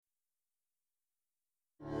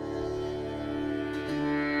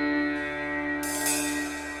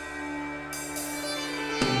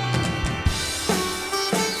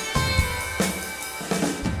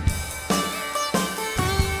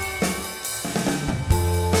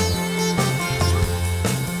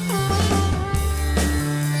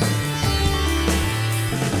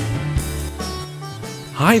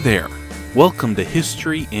Hi there! Welcome to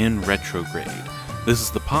History in Retrograde. This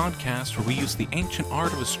is the podcast where we use the ancient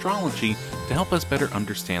art of astrology to help us better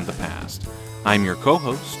understand the past. I'm your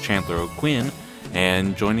co-host, Chandler O'Quinn,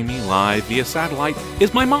 and joining me live via satellite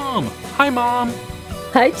is my mom! Hi, Mom!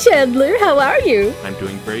 Hi, Chandler. How are you? I'm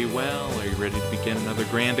doing very well. Are you ready to begin another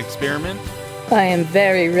grand experiment? I am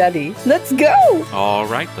very ready. Let's go! All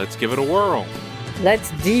right, let's give it a whirl.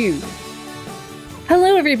 Let's do.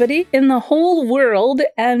 Hello, everybody in the whole world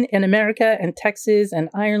and in America and Texas and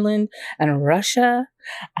Ireland and Russia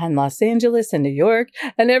and Los Angeles and New York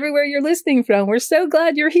and everywhere you're listening from. We're so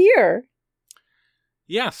glad you're here.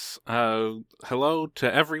 Yes, hello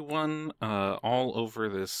to everyone all over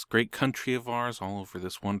this great country of ours, all over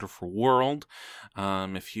this wonderful world.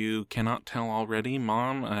 If you cannot tell already,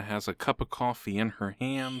 Mom has a cup of coffee in her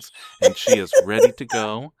hands, and she is ready to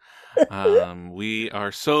go. We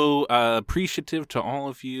are so appreciative to all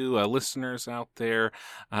of you listeners out there.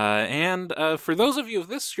 And for those of you, if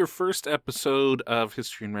this is your first episode of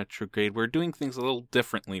History in Retrograde, we're doing things a little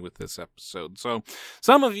differently with this episode. So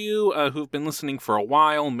some of you who've been listening for a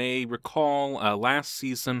while may recall last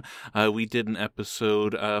season we did an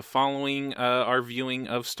episode following our viewing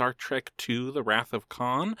of Star Trek II, The Wrath of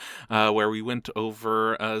Khan, where we went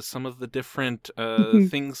over some of the different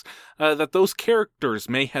things that those characters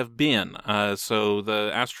may have been. So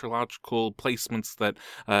the astrological placements that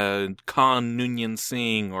Khan Noonien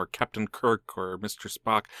Singh or Captain Kirk or Mr.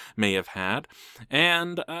 Spock may have had.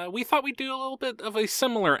 And we thought we'd do a little bit of a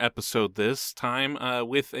similar episode this time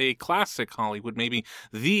with a classic Hollywood, maybe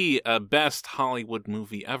the best Hollywood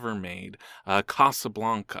movie ever made,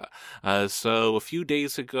 Casablanca. So a few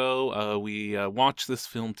days ago, we watched this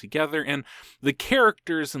film together, and the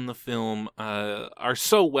characters in the film are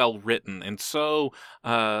so well written and so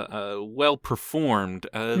well performed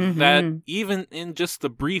that even in just the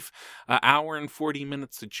brief hour and 40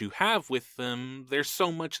 minutes that you have with them, there's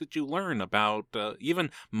so much that you learn about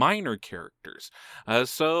even minor characters.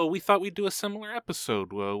 So we thought we'd do a similar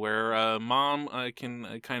episode where Mom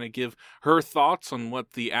can kind of give her thoughts on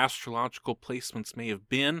what the astrological placements may have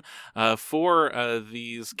been for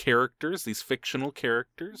these characters, these fictional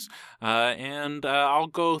characters, and I'll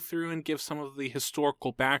go through and give some of the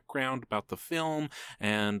historical background about the film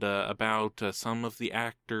and about some of the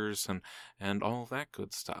actors and all that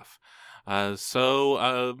good stuff.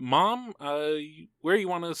 So, Mom, where you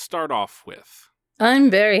want to start off with? I'm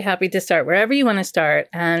very happy to start wherever you want to start.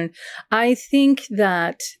 And I think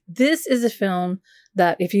that this is a film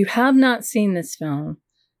that if you have not seen this film,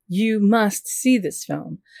 you must see this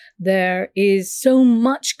film. There is so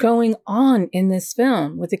much going on in this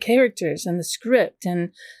film with the characters and the script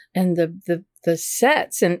and the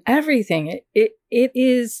sets and everything. It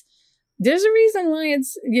is, there's a reason why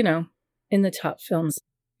it's, in the top films.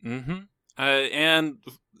 Mm-hmm. And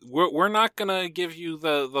we're not gonna give you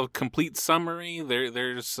the complete summary.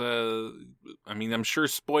 There's I'm sure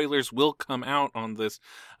spoilers will come out on this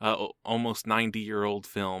almost 90-year-old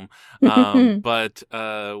film, but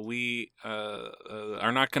we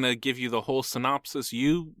are not gonna give you the whole synopsis.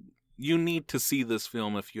 You need to see this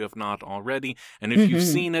film if you have not already, and if you've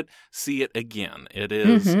seen it, see it again. It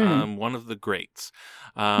is one of the greats.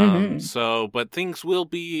 But things will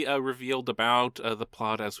be revealed about the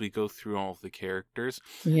plot as we go through all of the characters.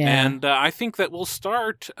 Yeah. And I think that we'll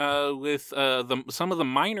start with some of the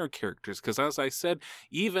minor characters, because as I said,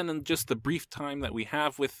 even in just the brief time that we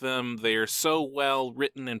have with them, they are so well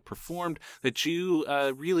written and performed that you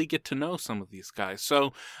really get to know some of these guys.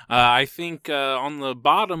 So I think on the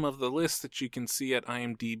bottom of the list that you can see at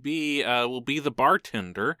IMDb will be the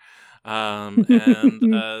bartender. Even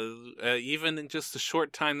in just the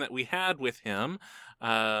short time that we had with him,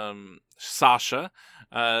 Sasha,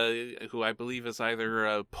 who I believe is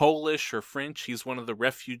either Polish or French. He's one of the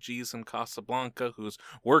refugees in Casablanca who's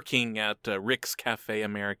working at Rick's Cafe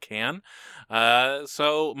Americain.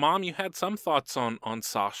 So, Mom, you had some thoughts on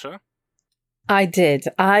Sasha. I did.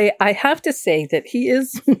 I have to say that he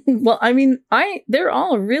is, they're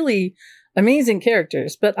all really amazing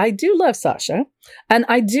characters, but I do love Sasha. And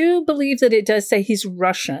I do believe that it does say he's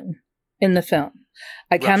Russian in the film.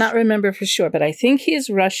 I cannot remember for sure, but I think he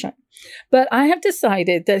is Russian. But I have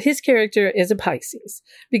decided that his character is a Pisces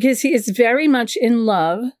because he is very much in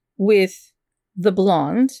love with the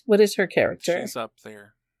blonde. What is her character? She's up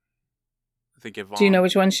there. I think Yvonne. Do you know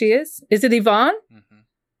which one she is? Is it Yvonne? Mm-hmm.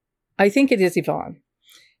 I think it is Yvonne.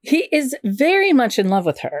 He is very much in love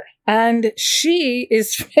with her, and she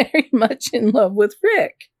is very much in love with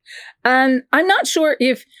Rick. And I'm not sure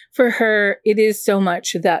if for her it is so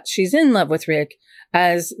much that she's in love with Rick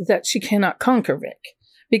as that she cannot conquer Rick,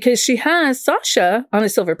 because she has Sasha on a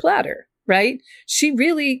silver platter, right? She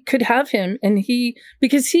really could have him, and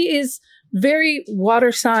because he is very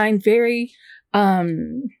water sign, very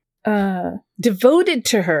devoted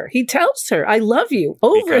to her. He tells her, "I love you,"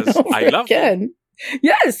 over because and over I love again.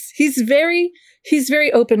 Yes, he's very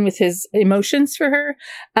open with his emotions for her,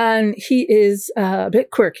 and he is a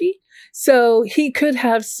bit quirky. So he could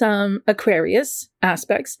have some Aquarius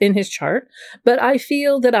aspects in his chart, but I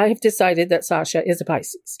feel that I have decided that Sasha is a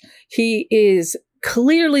Pisces. He is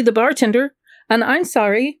clearly the bartender, and I'm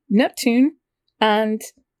sorry, Neptune and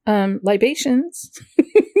libations.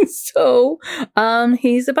 So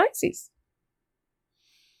he's a Pisces.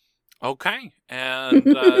 Okay, and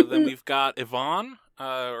then we've got Yvonne.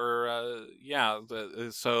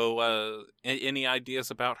 Any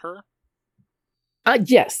ideas about her?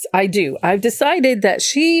 Yes, I do. I've decided that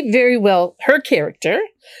her character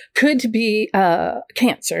could be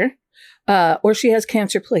Cancer, or she has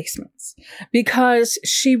Cancer placements, because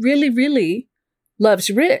she really, really loves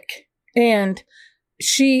Rick. And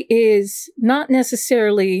she is kind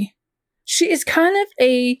of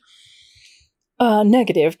a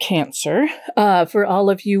negative Cancer. For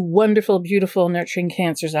all of you wonderful, beautiful, nurturing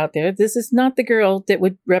Cancers out there, this is not the girl that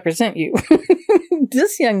would represent you.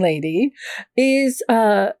 This young lady is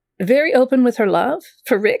very open with her love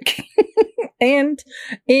for Rick. And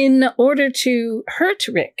in order to hurt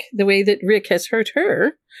Rick the way that Rick has hurt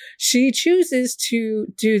her, she chooses to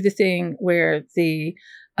do the thing where the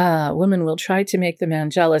woman will try to make the man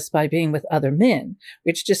jealous by being with other men,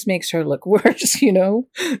 which just makes her look worse,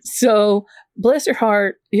 So bless her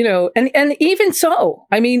heart, and even so,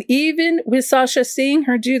 I mean, even with Sasha seeing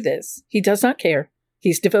her do this, he does not care.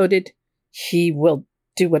 He's devoted. He will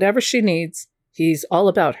do whatever she needs. He's all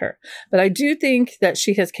about her. But I do think that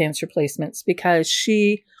she has Cancer placements, because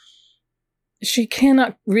she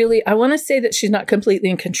cannot really, I want to say that she's not completely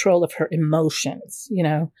in control of her emotions.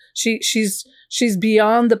 She's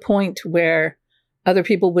beyond the point where other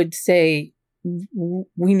people would say,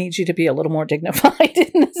 we need you to be a little more dignified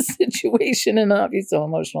in this situation and not be so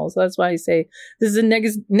emotional. So that's why I say this is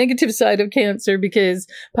a negative side of Cancer, because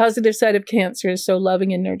positive side of Cancer is so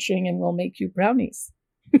loving and nurturing and will make you brownies.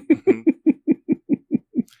 Mm-hmm.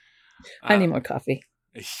 I need more coffee.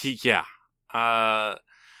 Yeah.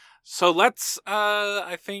 So let's,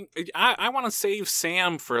 I think, I want to save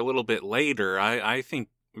Sam for a little bit later. I think,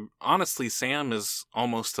 honestly, Sam is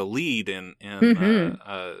almost a lead in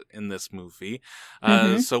this movie.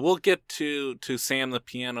 So we'll get to Sam, the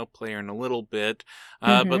piano player, in a little bit.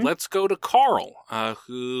 But let's go to Carl,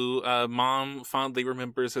 who Mom fondly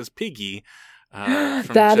remembers as Piggy.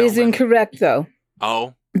 That is incorrect, though.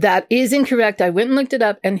 Oh. That is incorrect. I went and looked it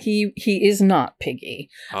up, and he is not Piggy.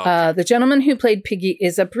 Okay. The gentleman who played Piggy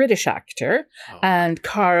is a British actor, and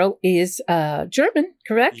Carl is German,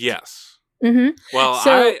 correct? Yes. Mm-hmm. Well,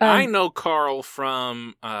 so, I know Carl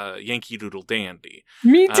from Yankee Doodle Dandy.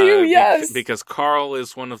 Me too, yes. Because Carl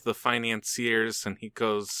is one of the financiers, and he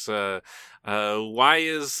goes, why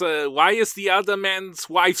is the other man's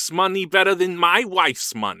wife's money better than my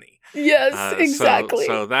wife's money? Yes, exactly.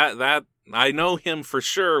 So that I know him for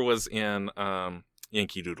sure was in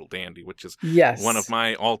Yankee Doodle Dandy, which is one of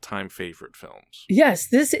my all-time favorite films. Yes,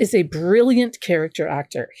 this is a brilliant character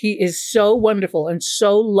actor. He is so wonderful and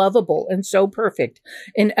so lovable and so perfect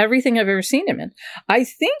in everything I've ever seen him in. I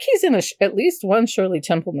think he's in at least one Shirley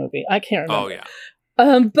Temple movie. I can't remember. Oh, yeah.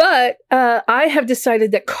 But I have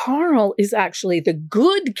decided that Carl is actually the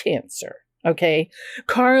good Cancer. Okay.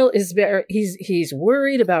 Carl is he's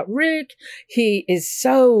worried about Rick. He is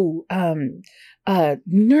so,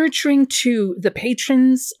 nurturing to the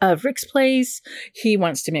patrons of Rick's place. He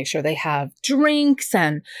wants to make sure they have drinks,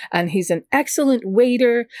 and he's an excellent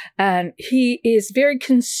waiter, and he is very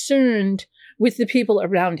concerned with the people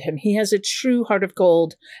around him. He has a true heart of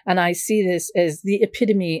gold. And I see this as the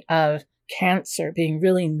epitome of Cancer being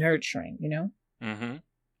really nurturing, Mm-hmm.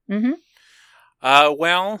 Mm-hmm.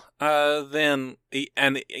 Then,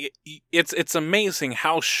 and it's amazing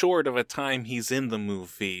how short of a time he's in the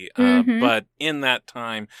movie. But in that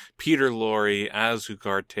time, Peter Lorre as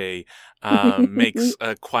Ugarte makes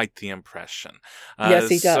quite the impression. Yes,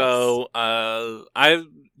 he does. So,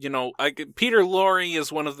 Peter Lorre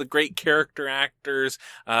is one of the great character actors.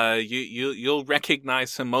 You'll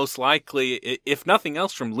recognize him most likely, if nothing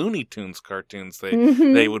else, from Looney Tunes cartoons.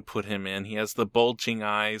 They would put him in. He has the bulging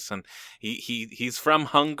eyes, and he's from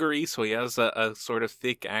Hungary, so he has a sort of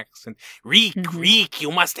thick accent. Reek,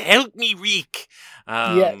 you must help me, Reek.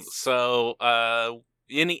 Yes. So,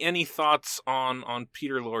 any thoughts on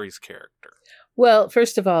Peter Lorre's character? Well,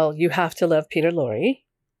 first of all, you have to love Peter Lorre.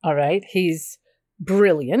 All right. He's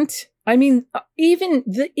brilliant I mean, even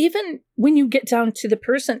when you get down to the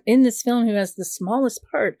person in this film who has the smallest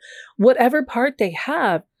part, whatever part they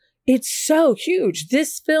have, it's so huge.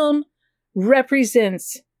 This film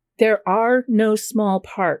represents there are no small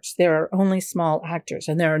parts. There are only small actors,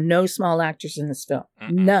 and there are no small actors in this film.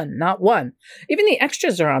 None, not one. Even the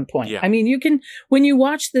extras are on point. Yeah. I mean, when you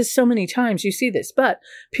watch this so many times, you see this. But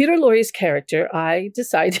Peter Lorre's character, I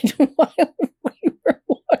decided while we were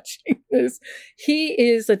watching this, he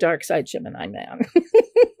is a dark side Gemini man.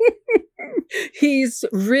 He's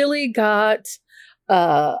really got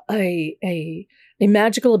a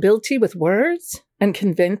magical ability with words and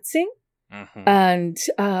convincing. Mm-hmm. And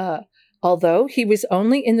although he was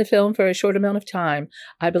only in the film for a short amount of time,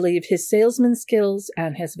 I believe his salesman skills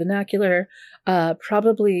and his vernacular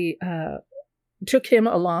probably took him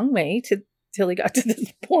a long way till he got to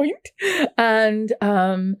this point. And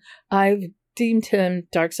I've deemed him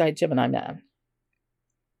Dark Side Gemini Man.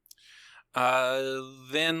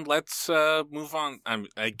 Then let's move on.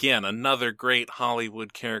 Again, another great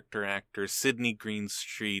Hollywood character actor, Sidney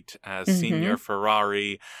Greenstreet as Signor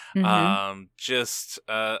Ferrari. Just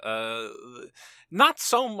not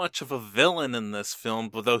so much of a villain in this film,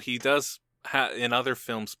 but though he does in other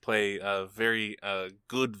films play very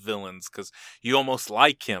good villains, because you almost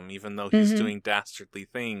like him even though he's doing dastardly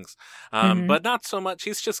things, but not so much.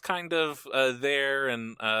 He's just kind of there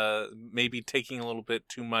and maybe taking a little bit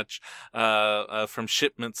too much from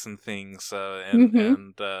shipments and things,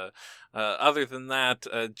 and other than that,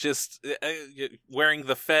 just wearing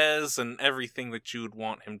the fez and everything that you would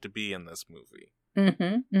want him to be in this movie.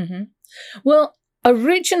 Well,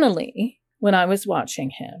 originally when I was watching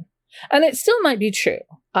him, and it still might be true,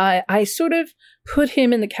 I sort of put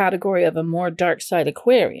him in the category of a more dark side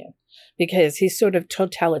Aquarian, because he's sort of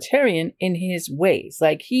totalitarian in his ways.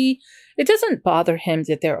 Like it doesn't bother him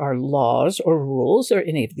that there are laws or rules or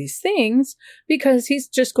any of these things, because he's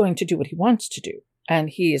just going to do what he wants to do, and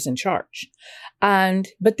he is in charge.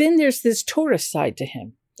 But then there's this Taurus side to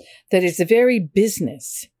him that is a very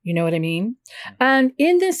business, you know what I mean? And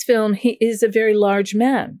in this film, he is a very large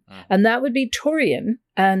man, and that would be Taurian,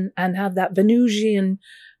 and have that Venusian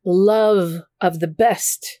love of the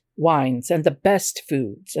best wines and the best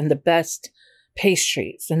foods and the best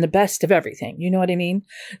pastries and the best of everything. You know what I mean?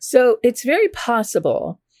 So it's very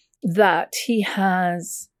possible that he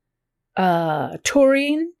has Taurus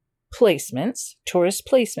placements,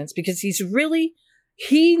 because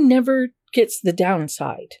he never gets the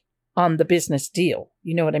downside on the business deal.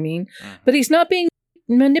 You know what I mean? But he's not being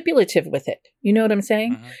manipulative with it. You know what I'm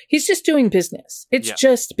saying? He's just doing business. It's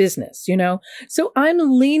just business, you know? So I'm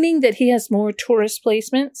leaning that he has more Taurus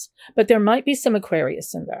placements, but there might be some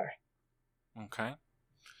Aquarius in there. Okay.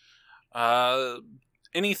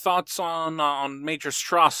 Any thoughts on Major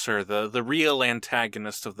Strasser, the real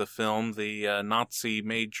antagonist of the film, the Nazi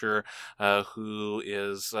major who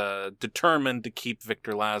is determined to keep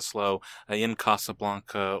Victor Laszlo in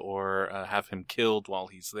Casablanca or have him killed while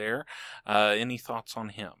he's there? Any thoughts on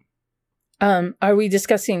him? Are we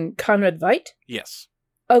discussing Conrad Veidt? Yes.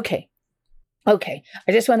 Okay. I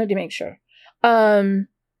just wanted to make sure.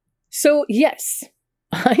 So yes,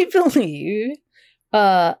 I believe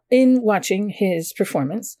in watching his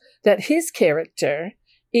performance that his character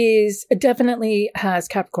definitely has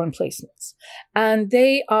Capricorn placements, and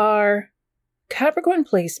they are Capricorn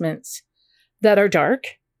placements that are dark.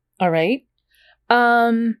 All right.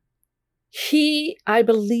 He, I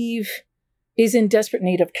believe, is in desperate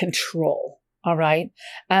need of control. All right.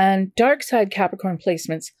 And dark side Capricorn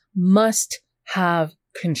placements must have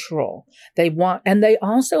control. They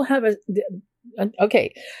also have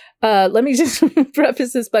okay. Let me just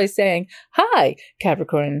preface this by saying, hi,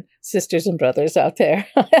 Capricorn sisters and brothers out there.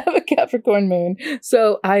 I have a Capricorn moon,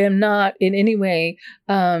 so I am not in any way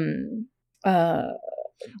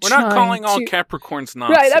we're not calling all Capricorns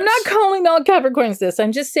Nazis. Right, I'm not calling all Capricorns this.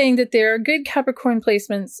 I'm just saying that there are good Capricorn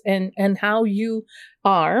placements and how you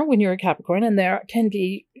are when you're a Capricorn, and there can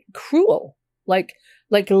be cruel, like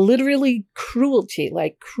literally cruelty,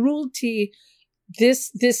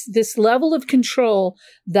 this level of control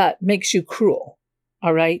that makes you cruel.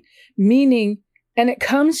 All right, meaning, and it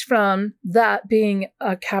comes from that being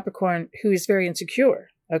a Capricorn who is very insecure.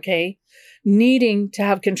 Okay, needing to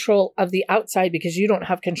have control of the outside because you don't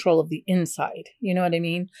have control of the inside. You know what I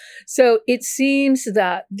mean? So it seems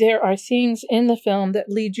that there are things in the film that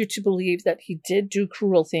lead you to believe that he did do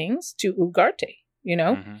cruel things to Ugarte. You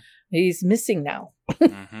know, he's missing now.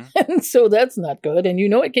 And so that's not good. And you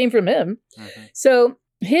know it came from him. So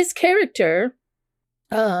his character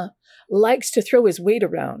likes to throw his weight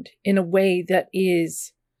around in a way that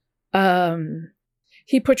is,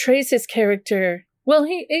 he portrays his character Well,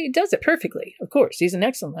 he does it perfectly. Of course, he's an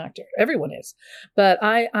excellent actor. Everyone is, but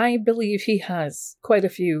I believe he has quite a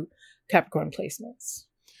few Capricorn placements.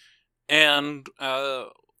 And a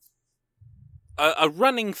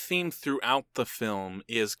running theme throughout the film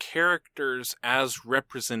is characters as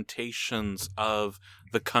representations of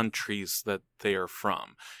the countries that they are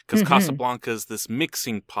from. Because Casablanca is this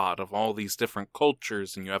mixing pot of all these different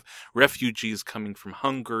cultures, and you have refugees coming from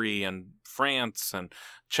Hungary and France and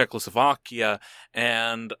Czechoslovakia,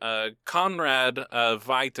 and Conrad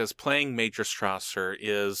Veidt, as playing Major Strasser,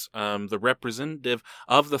 is the representative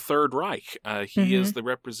of the Third Reich. He is the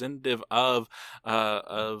representative of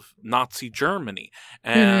Nazi Germany,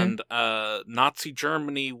 and Nazi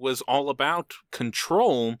Germany was all about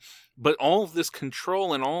control. But all of this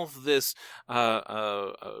control and all of this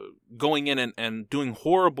going in and doing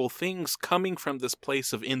horrible things coming from this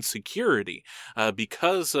place of insecurity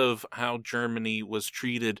because of how Germany was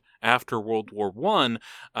treated after World War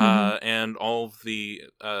I and all of the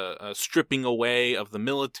stripping away of the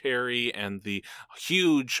military and the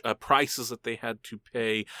huge prices that they had to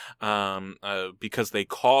pay because they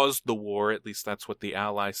caused the war, at least that's what the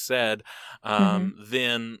Allies said,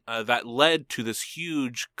 then that led to this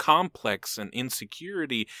huge complex and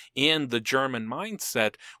insecurity in the German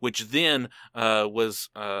mindset, which then was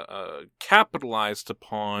capitalized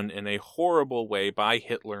upon in a horrible way by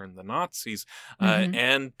Hitler and the Nazis,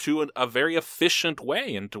 and to a very efficient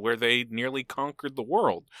way, into where they nearly conquered the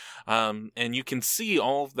world. And you can see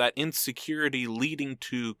all of that insecurity leading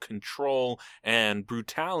to control and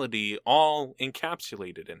brutality all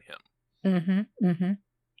encapsulated in him.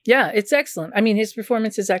 Yeah, it's excellent. I mean, his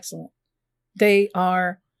performance is excellent. They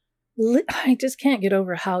are... I just can't get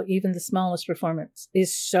over how even the smallest performance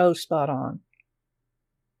is so spot on.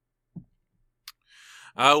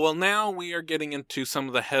 Well, now we are getting into some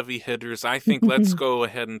of the heavy hitters. I think let's go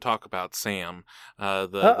ahead and talk about Sam,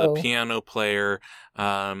 the piano player,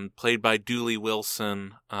 played by Dooley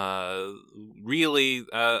Wilson. Really,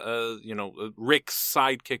 Rick's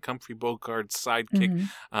sidekick, Humphrey Bogart's sidekick,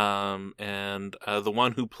 and the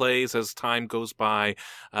one who plays as time goes by.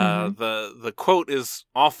 The quote is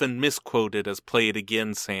often misquoted as "Play it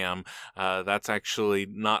again, Sam." That's actually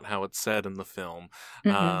not how it's said in the film.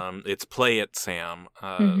 It's "Play it, Sam."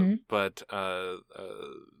 But we're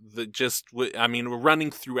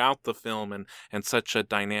running throughout the film and such a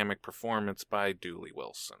dynamic performance by Dooley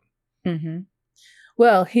Wilson.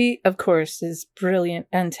 Well, he, of course, is brilliant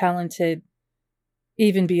and talented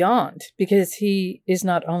even beyond, because he is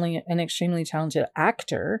not only an extremely talented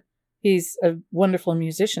actor, he's a wonderful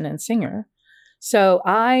musician and singer. So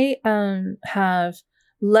I have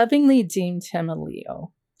lovingly deemed him a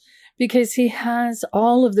Leo, because he has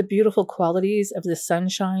all of the beautiful qualities of the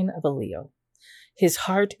sunshine of a Leo. His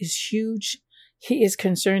heart is huge. He is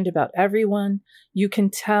concerned about everyone. You can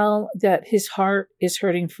tell that his heart is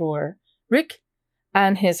hurting for Rick,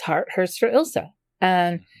 and his heart hurts for Ilsa.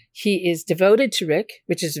 And he is devoted to Rick,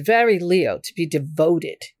 which is very Leo, to be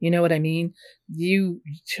devoted. You know what I mean?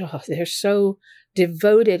 They're so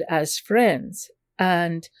devoted as friends.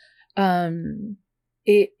 And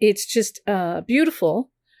it's just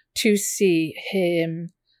beautiful to see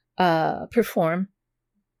him perform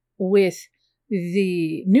with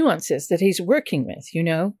the nuances that he's working with,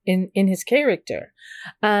 in his character.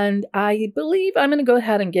 And I believe I'm going to go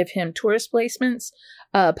ahead and give him Taurus placements,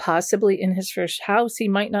 possibly in his first house. He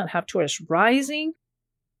might not have Taurus rising.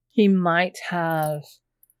 He might have,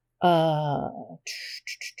 I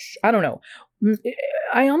don't know.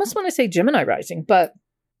 I almost want to say Gemini rising, but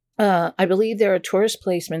I believe there are Taurus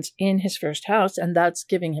placements in his first house, and that's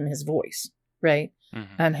giving him his voice, right?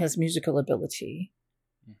 And his musical ability.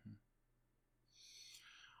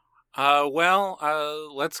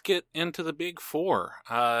 Let's get into the big four.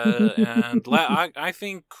 And I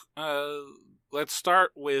think let's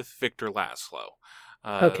start with Victor Laszlo.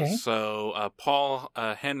 Okay. So Paul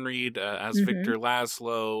Henreid as Victor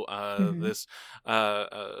Laszlo, this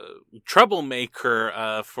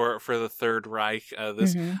troublemaker for the Third Reich,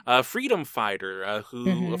 this freedom fighter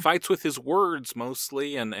who fights with his words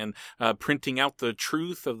mostly, and printing out the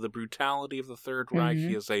truth of the brutality of the Third Reich.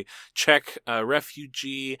 He is a Czech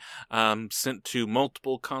refugee sent to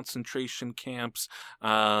multiple concentration camps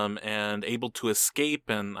and able to escape.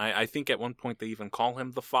 And I think at one point they even call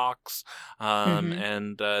him the Fox.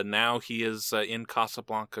 And now he is in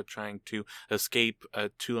Casablanca trying to escape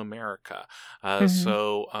to America.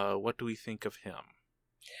 So what do we think of him?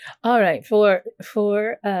 All right. For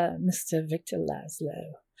Mr. Victor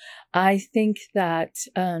Laszlo, I think that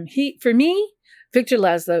for me, Victor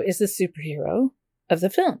Laszlo is the superhero of the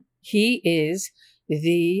film. He is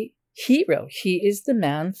the hero. He is the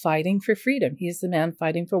man fighting for freedom. He is the man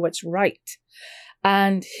fighting for what's right.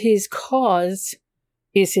 And his cause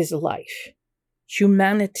is his life.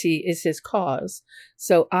 Humanity is his cause.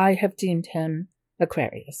 So I have deemed him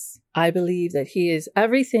Aquarius. I believe that he is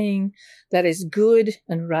everything that is good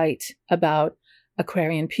and right about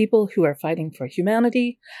Aquarian people who are fighting for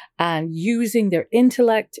humanity and using their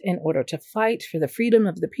intellect in order to fight for the freedom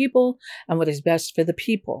of the people and what is best for the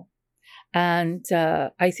people. And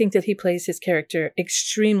I think that he plays his character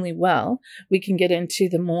extremely well. We can get into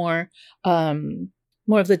the more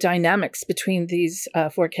of the dynamics between these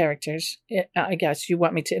four characters. I guess you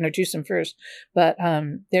want me to introduce them first, but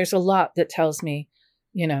there's a lot that tells me,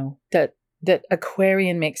 that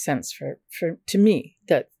Aquarian makes sense to me,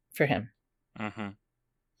 that for him. Mm-hmm.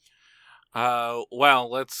 Well,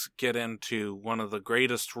 let's get into one of the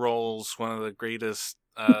greatest roles, one of the greatest,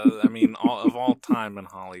 of all time in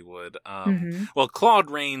Hollywood. Well,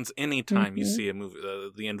 Claude Rains, anytime you see a movie,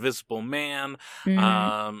 The Invisible Man,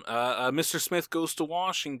 Mr. Smith Goes to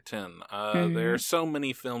Washington. There are so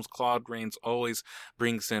many films. Claude Rains always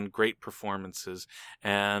brings in great performances.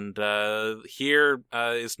 And here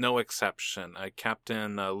is no exception.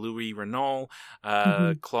 Captain Louis Renault,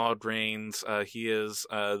 Claude Rains, he is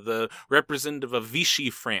the representative of Vichy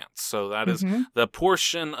France. So that is the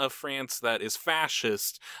portion of France that is fascist.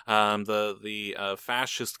 The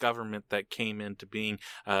fascist government that came into being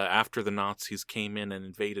after the Nazis came in and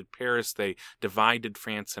invaded Paris. They divided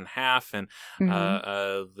France in half, and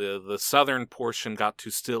the southern portion got to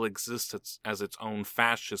still exist as its own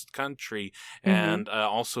fascist country, and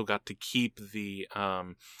also got to keep the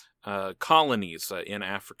colonies in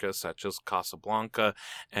Africa, such as Casablanca,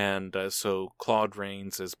 and so Claude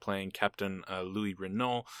Rains is playing Captain Louis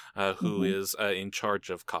Renault, who is in charge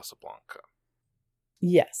of Casablanca.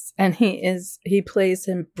 Yes, and he plays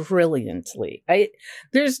him brilliantly. I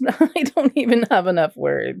don't even have enough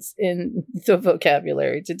words in the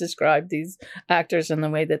vocabulary to describe these actors and the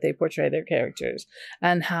way that they portray their characters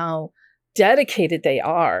and how dedicated they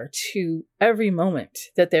are to every moment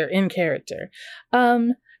that they're in character.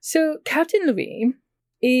 So Captain Louis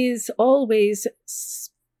is always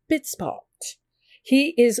spitspot.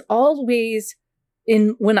 He is always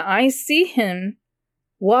when I see him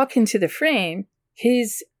walk into the frame,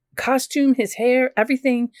 his costume, his hair,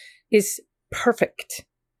 everything is perfect.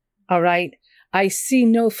 All right. I see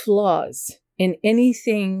no flaws in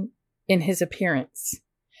anything in his appearance.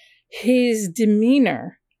 His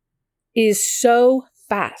demeanor is so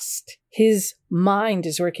fast. His mind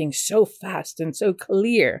is working so fast and so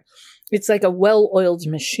clear. It's like a well-oiled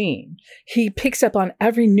machine. He picks up on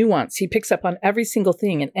every nuance. He picks up on every single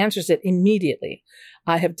thing and answers it immediately.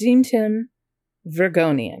 I have deemed him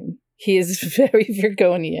Virgonian. He is very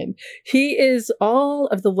Virgonian. He is all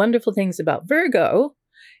of the wonderful things about Virgo,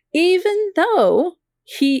 even though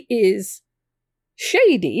he is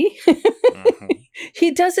shady. He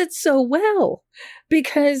does it so well,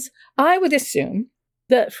 because I would assume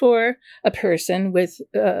that for a person with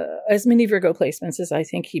as many Virgo placements as I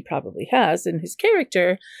think he probably has in his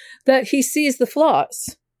character, that he sees the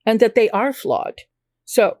flaws and that they are flawed.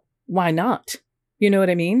 So why not? You know what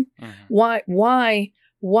I mean?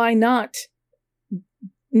 Why not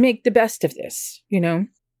make the best of this,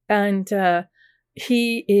 And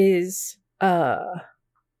he is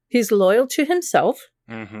he's loyal to himself.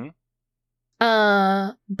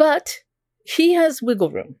 But he has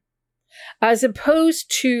wiggle room. As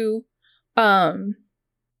opposed to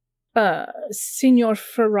Signor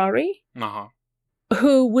Ferrari,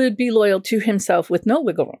 who would be loyal to himself with no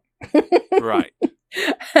wiggle room. Right.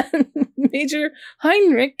 And Major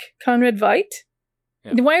Heinrich Conrad Veidt.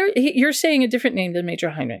 Yeah. You're saying a different name than Major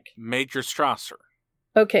Heinrich? Major Strasser.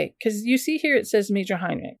 Okay, because you see here it says Major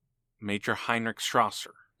Heinrich. Major Heinrich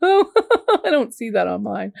Strasser. Oh, I don't see that on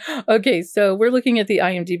mine. Okay, so we're looking at the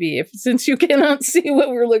IMDb. Since you cannot see what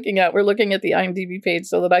we're looking at the IMDb page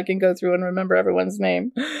so that I can go through and remember everyone's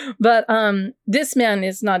name. But this man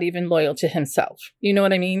is not even loyal to himself. You know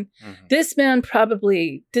what I mean? This man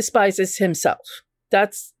probably despises himself.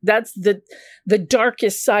 That's the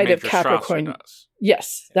darkest side Major of Capricorn.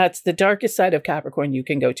 Yes, that's the darkest side of Capricorn you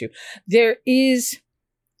can go to. There is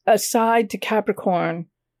a side to Capricorn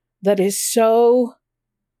that is so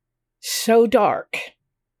dark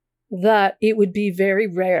that it would be very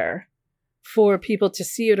rare for people to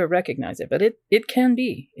see it or recognize it. But it can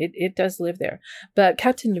be. It does live there. But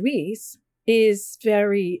Captain Louis is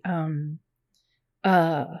very,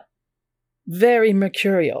 very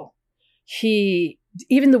mercurial.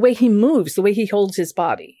 Even the way he moves, the way he holds his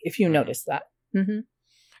body, if you notice that.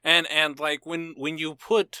 And like when you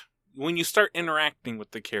put when you start interacting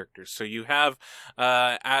with the characters. So you have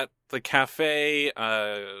at the cafe,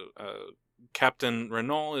 Captain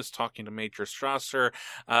Renault is talking to Major Strasser,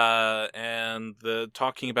 and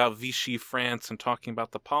talking about Vichy France and talking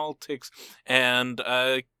about the politics. And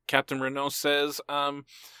Captain Renault says,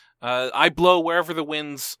 I blow wherever the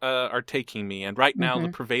winds are taking me, and right now the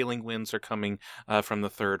prevailing winds are coming from the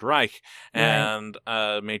Third Reich. And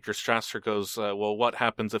Major Strasser goes, well, what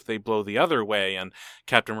happens if they blow the other way? And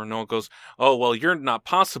Captain Renault goes, oh, well, you're not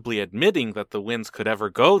possibly admitting that the winds could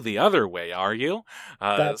ever go the other way, are you?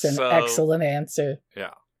 That's an excellent answer.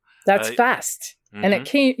 Yeah. That's fast. And it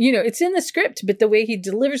came, it's in the script, but the way he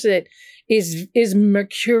delivers it is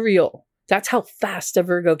mercurial. That's how fast a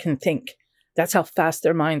Virgo can think. That's how fast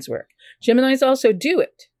their minds work. Geminis also do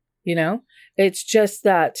it, It's just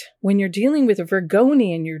that when you're dealing with a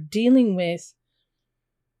Virgonian, you're dealing with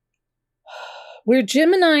where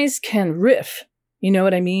Geminis can riff. You know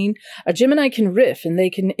what I mean? A Gemini can riff and they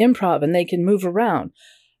can improv and they can move around.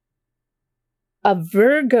 A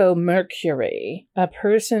Virgo Mercury, a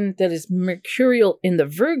person that is mercurial in the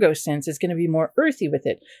Virgo sense, is going to be more earthy with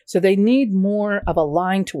it. So they need more of a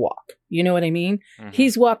line to walk. You know what I mean?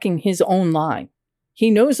 He's walking his own line. He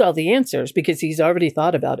knows all the answers because he's already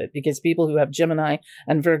thought about it, because people who have Gemini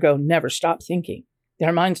and Virgo never stop thinking.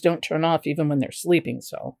 Their minds don't turn off even when they're sleeping.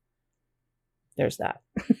 So there's that.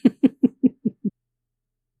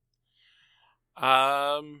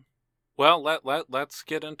 Well, let's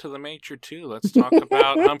get into the major too. Let's talk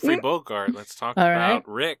about Humphrey Bogart. Let's talk about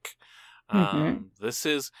Rick. This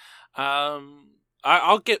is,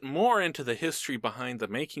 I'll get more into the history behind the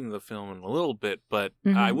making of the film in a little bit, but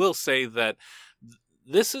I will say that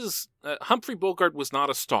this is, Humphrey Bogart was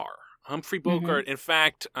not a star. Humphrey Bogart, in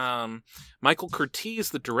fact, Michael Curtiz,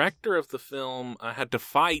 the director of the film, had to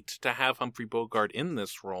fight to have Humphrey Bogart in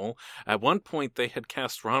this role. At one point, they had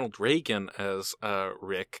cast Ronald Reagan as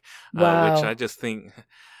Rick, which I just think,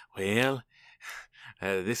 well,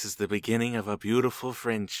 this is the beginning of a beautiful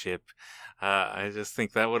friendship. I just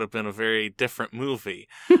think that would have been a very different movie.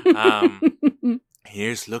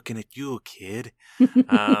 Here's looking at you, kid.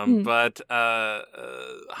 But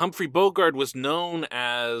Humphrey Bogart was known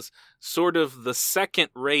as sort of the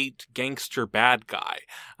second-rate gangster bad guy.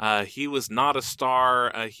 He was not a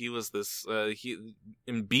star. He was this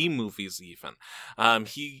in B movies even.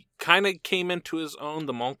 He kind of came into his own.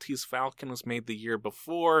 The Maltese Falcon was made the year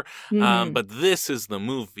before, but this is the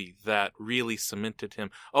movie that really cemented him.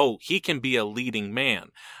 Oh, he can be a leading man,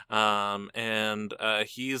 and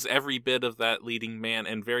he's every bit of that leading man,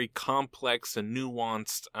 and very complex and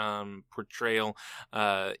nuanced portrayal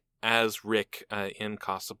as Rick in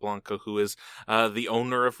Casablanca, who is the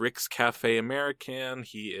owner of Rick's Cafe American.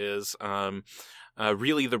 He is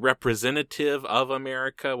really the representative of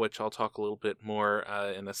America, which I'll talk a little bit more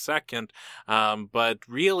in a second. But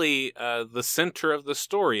really, the center of the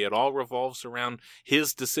story, it all revolves around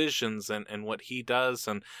his decisions and what he does.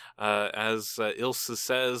 And as Ilse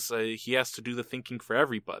says, he has to do the thinking for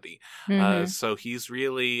everybody. So he's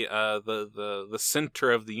really the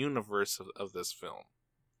center of the universe of this film.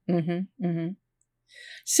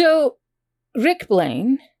 So Rick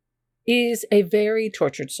Blaine is a very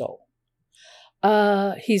tortured soul.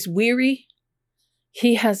 He's weary.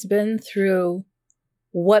 He has been through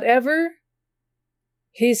whatever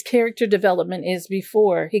his character development is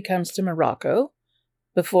before he comes to Morocco,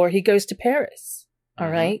 before he goes to Paris. All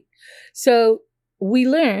right. So we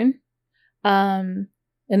learn, and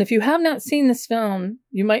if you have not seen this film,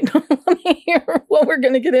 you might not want to hear what we're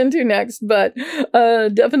going to get into next, but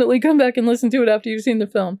definitely come back and listen to it after you've seen the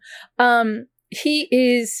film. He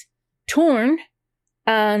is torn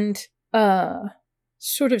and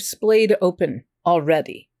sort of splayed open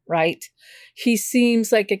already, right? He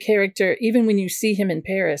seems like a character, even when you see him in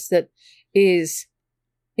Paris, that is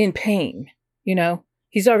in pain,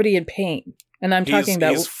 He's already in pain. And I'm talking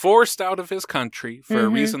about... He's forced out of his country for a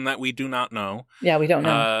reason that we do not know. Yeah, we don't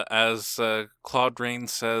know. As Claude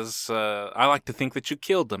Rains says, I like to think that you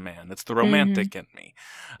killed a man. It's the romantic in me.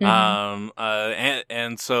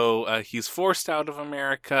 And so he's forced out of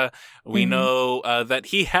America. We know that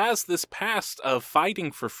he has this past of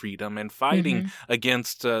fighting for freedom and fighting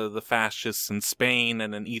against the fascists in Spain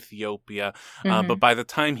and in Ethiopia. But by the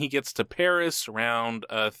time he gets to Paris around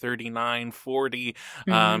 39, 40,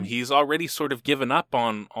 he's already sort of given up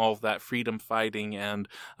on all of that freedom fighting and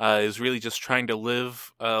is really just trying to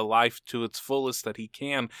live life to its fullest that he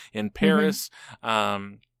can in Paris.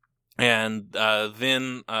 And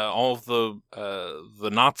then all of the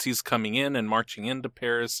Nazis coming in and marching into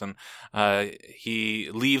Paris, and he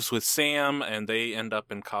leaves with Sam, and they end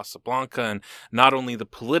up in Casablanca. And not only the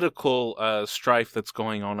political strife that's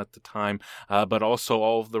going on at the time, but also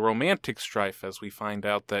all of the romantic strife, as we find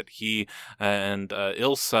out that he and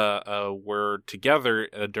Ilsa were together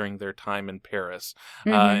during their time in Paris.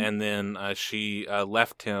 And then she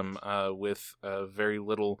left him with very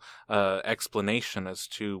little explanation as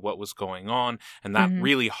to what was going on, and that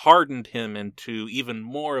really hardened him into even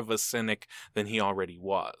more of a cynic than he already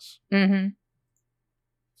was.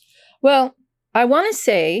 Well, I want to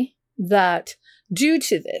say that due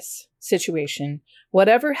to this situation,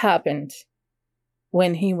 whatever happened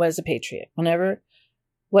when he was a patriot,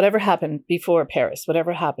 whatever happened before Paris,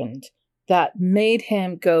 whatever happened that made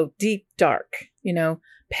him go deep, dark,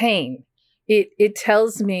 pain, it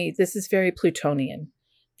tells me this is very Plutonian.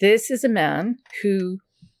 This is a man who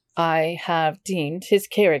I have deemed his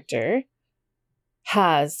character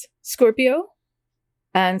has Scorpio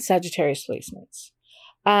and Sagittarius placements.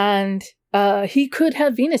 And he could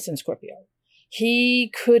have Venus in Scorpio.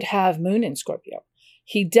 He could have Moon in Scorpio.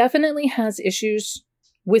 He definitely has issues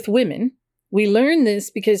with women. We learn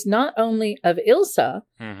this because not only of Ilsa,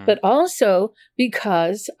 but also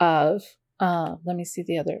because of, let me see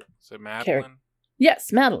the other. Is it Madeline? Character.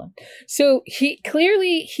 Yes, Madeline. So he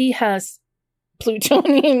has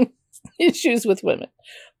Plutonian issues with women,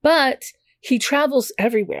 but he travels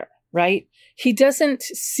everywhere, right? He doesn't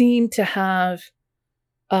seem to have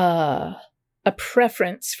a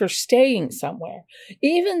preference for staying somewhere,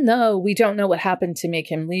 even though we don't know what happened to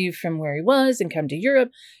make him leave from where he was and come to Europe.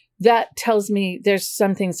 That tells me there's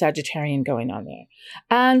something Sagittarian going on there.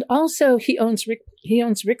 And also he owns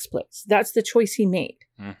Rick's place. That's the choice he made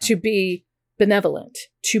to be benevolent,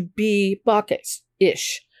 to be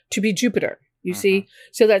Bacchus-ish, to be Jupiter. You see?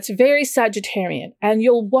 So that's very Sagittarian. And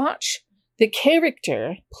you'll watch the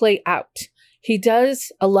character play out. He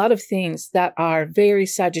does a lot of things that are very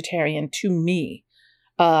Sagittarian to me.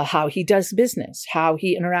 How he does business, how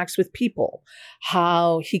he interacts with people,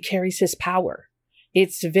 how he carries his power.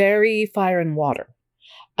 It's very fire and water.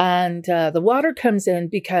 And the water comes in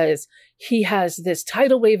because he has this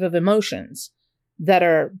tidal wave of emotions that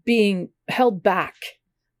are being held back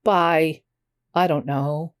by, I don't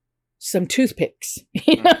know, some toothpicks.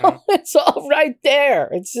 It's all right there.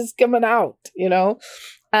 It's just coming out,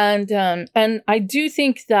 And I do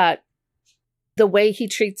think that the way he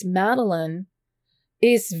treats Madeline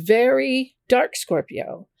is very dark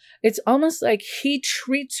Scorpio. It's almost like he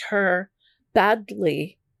treats her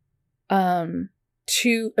badly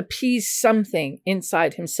to appease something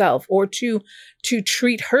inside himself, or to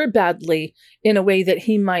treat her badly in a way that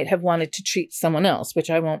he might have wanted to treat someone else, which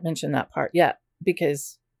I won't mention that part yet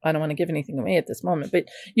because I don't want to give anything away at this moment. But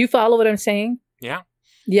you follow what I'm saying? Yeah.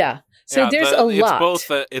 Yeah. So there's a lot. It's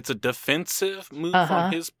both it's a defensive move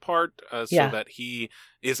on his part, so that he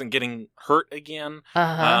isn't getting hurt again.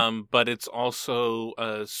 But it's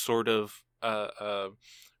also sort of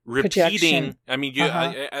repeating. Projection. I mean,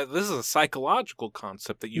 this is a psychological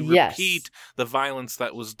concept that you repeat the violence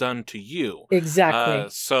that was done to you. Exactly.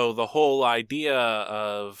 So the whole idea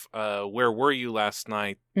of where were you last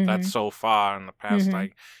night? That's so far in the past.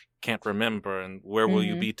 I can't remember. And where will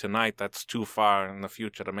you be tonight? That's too far in the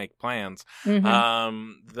future to make plans.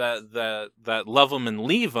 That love him and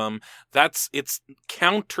leave him. It's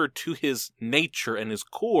counter to his nature and his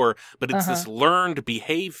core, but it's this learned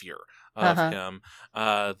behavior of him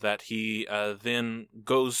that he then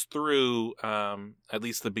goes through at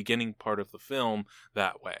least the beginning part of the film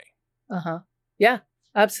that way. Yeah,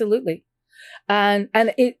 absolutely. And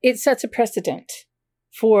it sets a precedent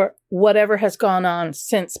for whatever has gone on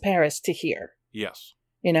since Paris to here. Yes.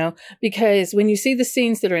 Because when you see the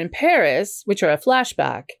scenes that are in Paris, which are a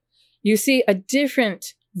flashback, you see a different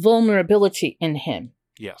vulnerability in him.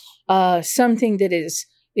 Yes. Something that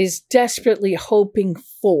is desperately hoping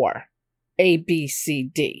for A, B, C,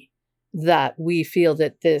 D, that we feel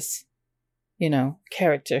that this,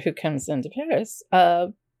 character who comes into Paris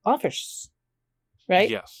offers, right?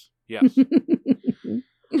 Yes.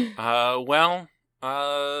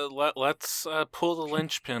 Let's pull the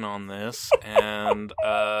linchpin on this, and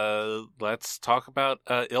let's talk about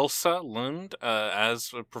Ilsa Lund,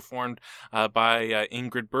 as performed by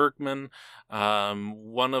Ingrid Bergman,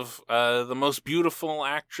 one of the most beautiful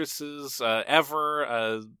actresses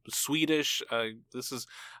ever, Swedish. This is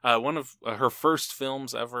one of her first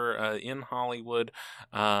films ever in Hollywood,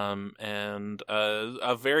 and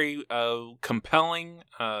a very compelling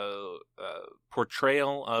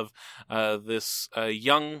portrayal of this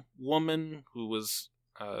young woman who was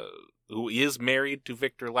who is married to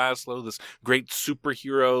Victor Laszlo, this great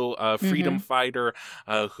superhero freedom fighter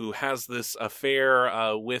who has this affair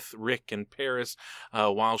with Rick in Paris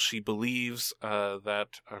while she believes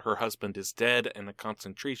that her husband is dead in a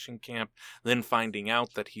concentration camp, then finding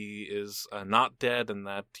out that he is not dead and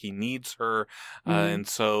that he needs her. And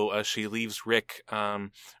so she leaves Rick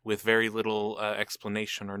with very little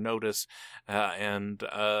explanation or notice. And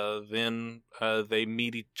then they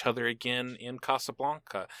meet each other again in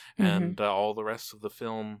Casablanca, and all the rest of the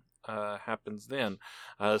film happens then.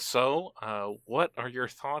 So, what are your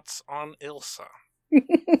thoughts on Ilsa?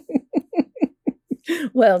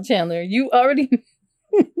 Well, Chandler, you already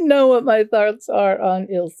know what my thoughts are on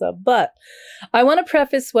Ilsa, but I want to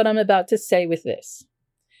preface what I'm about to say with this.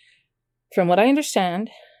 From what I understand,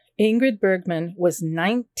 Ingrid Bergman was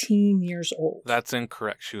 19 years old. That's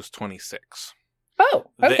incorrect. She was 26. Oh,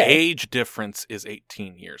 okay. The age difference is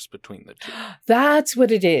 18 years between the two. That's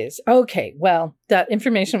what it is. Okay, well, that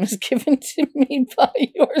information was given to me by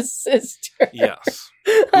your sister. Yes.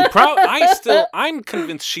 I'm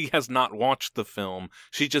convinced she has not watched the film.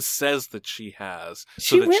 She just says that she has.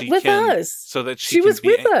 She went with us. So that she was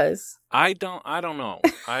with us. I don't know.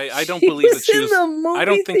 I don't believe that she was. I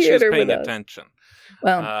don't think she was paying attention.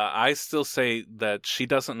 Well, I still say that she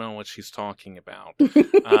doesn't know what she's talking about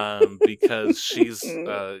because she's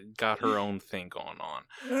got her own thing going on.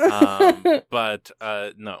 But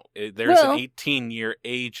no, there's an 18-year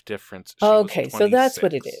age difference. Okay, so that's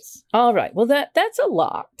what it is. All right. Well, that's a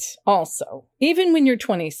lot. Also, even when you're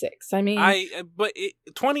 26, I mean,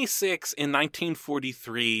 26 in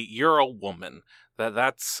 1943, you're a woman.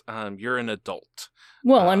 That's you're an adult.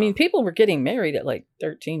 Well, I mean, people were getting married at like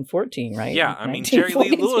 13, 14, right? Yeah, I mean, Jerry Lee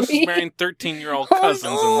Lewis was marrying 13-year-old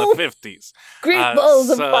cousins in the 50s. Great balls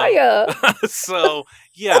of fire! So,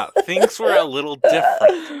 yeah, things were a little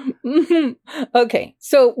different. Okay,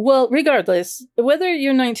 so, well, regardless, whether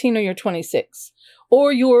you're 19 or you're 26,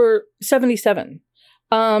 or you're 77,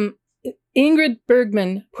 Ingrid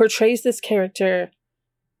Bergman portrays this character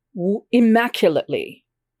immaculately.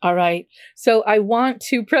 All right. So I want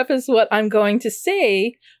to preface what I'm going to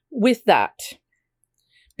say with that,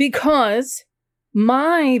 because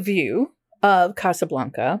my view of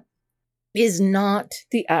Casablanca is not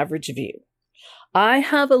the average view. I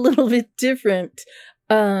have a little bit different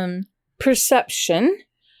perception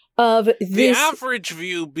of this. The average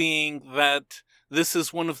view being that this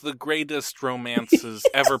is one of the greatest romances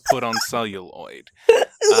ever put on celluloid.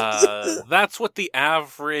 That's what the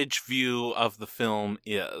average view of the film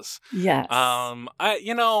is. Yes.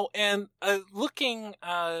 Looking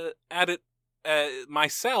at it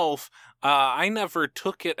myself, I never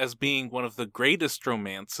took it as being one of the greatest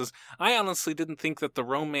romances. I honestly didn't think that the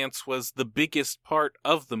romance was the biggest part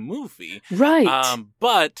of the movie. Right.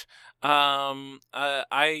 But I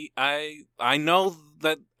know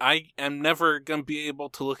that I am never going to be able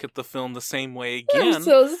to look at the film the same way again. I'm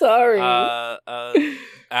so sorry.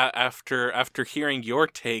 After hearing your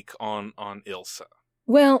take on Ilsa.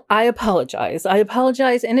 Well, I apologize. I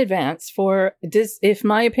apologize in advance for if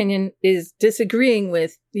my opinion is disagreeing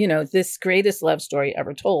with, this greatest love story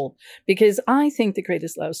ever told, because I think the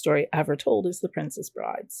greatest love story ever told is The Princess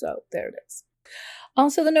Bride. So there it is.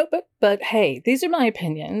 Also The Notebook, but hey, these are my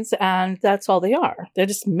opinions, and that's all they are. They're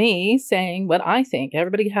just me saying what I think.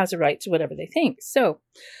 Everybody has a right to whatever they think. So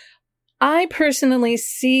I personally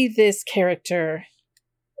see this character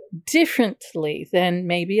differently than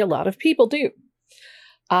maybe a lot of people do.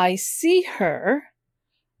 I see her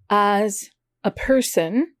as a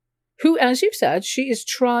person who, as you've said, she is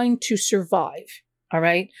trying to survive. All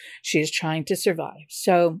right? She is trying to survive.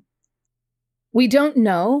 So we don't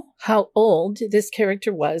know how old this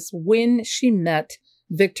character was when she met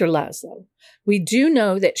Victor Laszlo. We do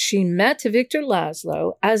know that she met Victor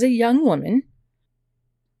Laszlo as a young woman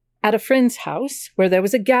at a friend's house where there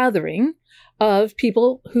was a gathering of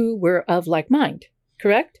people who were of like mind,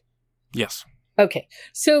 correct? Yes. Okay,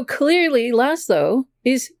 so clearly Laszlo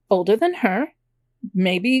is older than her,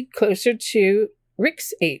 maybe closer to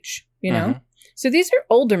Rick's age, Mm-hmm. So these are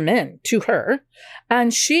older men to her,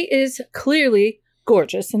 and she is clearly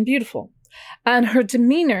gorgeous and beautiful. And her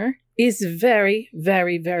demeanor is very,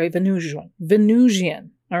 very, very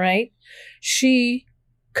Venusian, all right? She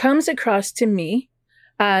comes across to me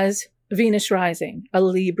as Venus rising, a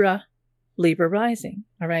Libra rising,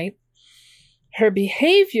 all right? Her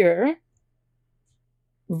behavior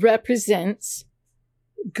represents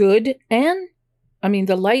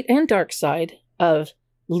the light and dark side of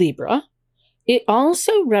Libra. It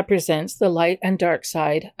also represents the light and dark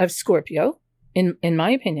side of Scorpio, in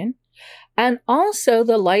my opinion, and also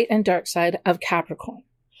the light and dark side of Capricorn.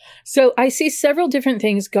 So I see several different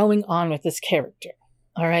things going on with this character.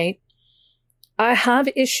 All right. I have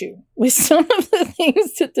issue with some of the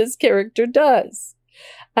things that this character does.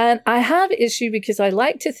 And I have issue because I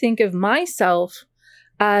like to think of myself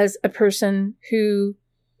as a person who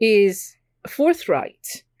is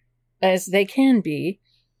forthright as they can be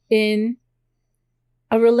in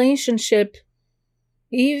a relationship,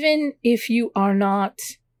 even if you are not,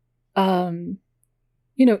 even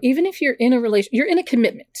if you're in a relation, you're in a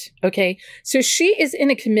commitment. Okay. So she is in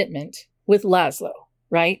a commitment with Laszlo,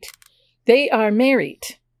 right? They are married.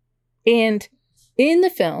 And in the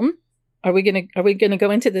film, are we gonna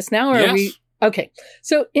go into this now? Or yes. Are we? Okay.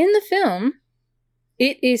 So in the film,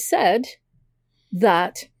 it is said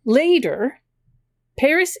that later,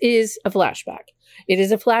 Paris is a flashback. It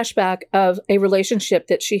is a flashback of a relationship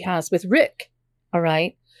that she has with Rick. All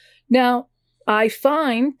right. Now, I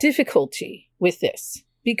find difficulty with this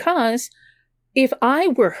because if I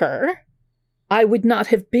were her, I would not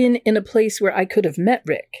have been in a place where I could have met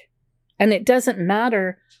Rick. And it doesn't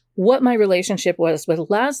matter what my relationship was with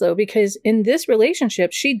Laszlo, because in this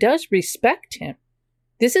relationship, she does respect him.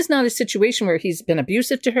 This is not a situation where he's been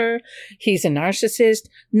abusive to her. He's a narcissist.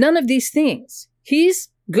 None of these things. He's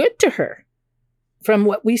good to her from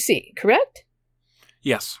what we see, correct?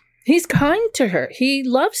 Yes. He's kind to her. He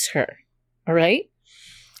loves her. All right?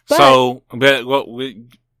 We're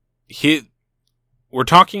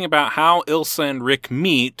talking about how Ilsa and Rick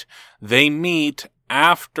meet. They meet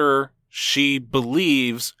after she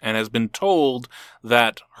believes and has been told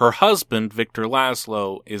that her husband, Victor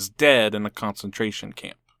Laszlo, is dead in a concentration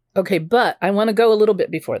camp. Okay, but I want to go a little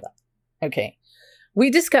bit before that. Okay.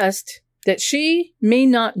 We discussed that she may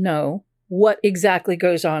not know what exactly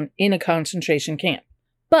goes on in a concentration camp.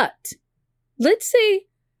 But let's say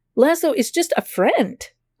Laszlo is just a friend.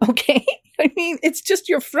 Okay? I mean, it's just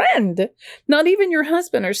your friend, not even your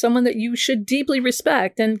husband or someone that you should deeply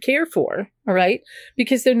respect and care for. All right?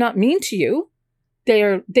 Because they're not mean to you.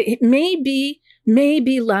 Maybe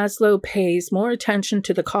Laszlo pays more attention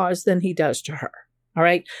to the cause than he does to her. All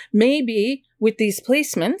right? Maybe with these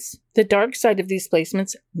placements, the dark side of these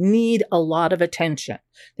placements need a lot of attention.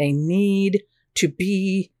 They need to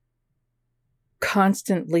be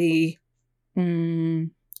constantly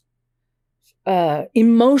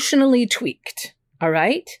emotionally tweaked. All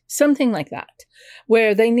right? Something like that,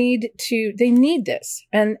 where they need this.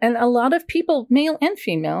 And a lot of people, male and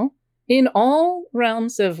female, in all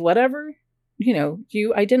realms of whatever,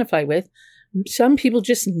 you identify with, some people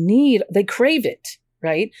just they crave it,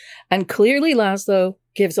 right? And clearly Laszlo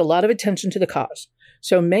gives a lot of attention to the cause.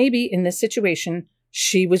 So maybe in this situation,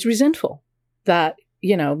 she was resentful that,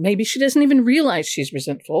 maybe she doesn't even realize she's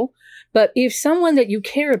resentful. But if someone that you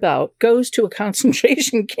care about goes to a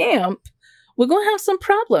concentration camp, we're going to have some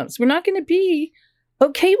problems. We're not going to be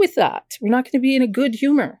okay with that. We're not going to be in a good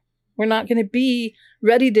humor. We're not going to be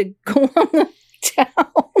ready to go on the town.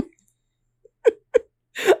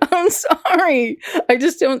 I'm sorry. I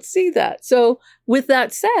just don't see that. So with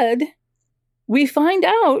that said, we find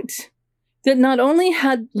out that not only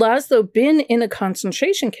had Laszlo been in a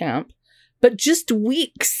concentration camp, but just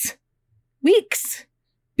weeks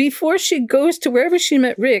before she goes to wherever she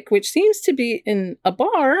met Rick, which seems to be in a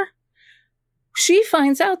bar, she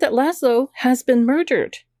finds out that Laszlo has been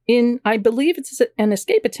murdered in, I believe it's an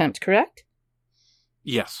escape attempt, correct?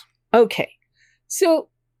 Yes. Okay. So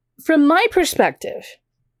from my perspective,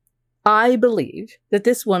 I believe that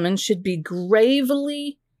this woman should be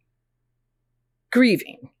gravely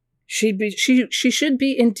grieving. She should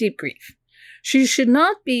be in deep grief. She should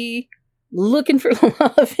not be looking for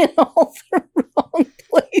love in all the wrong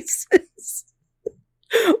places.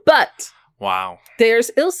 But wow, there's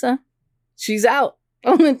Ilsa. She's out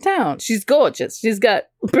on the town. She's gorgeous. She's got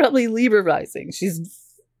probably Libra rising. She's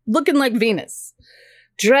looking like Venus,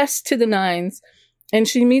 dressed to the nines, and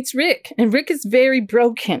she meets Rick. And Rick is very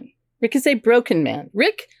broken. Rick is a broken man.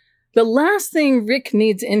 The last thing Rick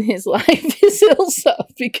needs in his life is Ilsa,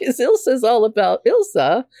 because Ilsa is all about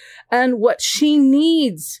Ilsa and what she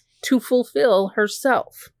needs to fulfill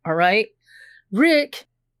herself. All right. Rick,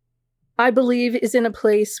 I believe, is in a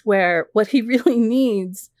place where what he really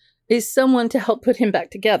needs is someone to help put him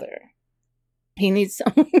back together. He needs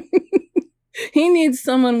someone. He needs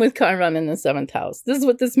someone with Chiron in the 7th house. This is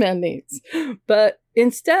what this man needs. But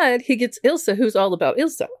instead, he gets Ilsa, who's all about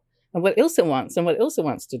Ilsa and what Ilsa wants and what Ilsa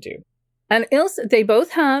wants to do. And Ilsa, they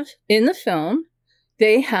both have, in the film,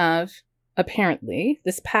 they have apparently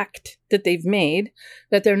this pact that they've made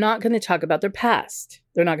that they're not going to talk about their past.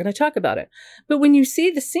 They're not going to talk about it. But when you see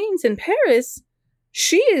the scenes in Paris,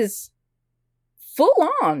 she is full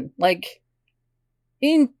on, like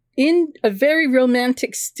in in a very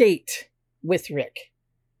romantic state with Rick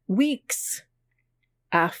weeks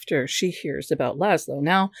after she hears about Laszlo.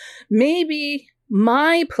 Now, maybe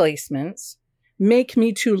my placements make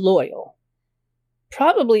me too loyal,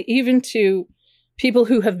 probably even to people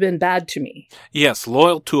who have been bad to me. Yes,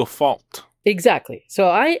 loyal to a fault. Exactly. So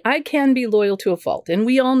I can be loyal to a fault, and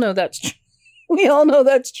we all know that's true. We all know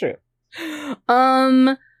that's true.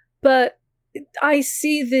 But I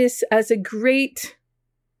see this as a great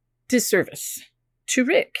disservice to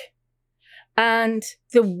Rick. And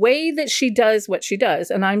the way that she does what she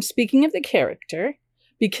does, and I'm speaking of the character,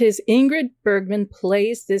 because Ingrid Bergman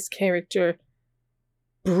plays this character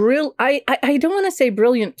I don't want to say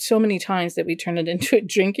brilliant so many times that we turn it into a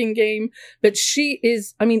drinking game, but she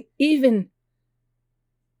is, I mean, even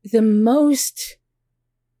the most,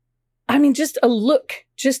 I mean, just a look,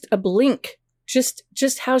 just a blink, just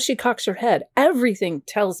how she cocks her head. Everything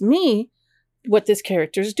tells me what this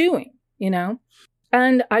character is doing, you know?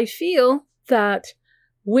 And I feel that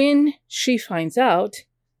when she finds out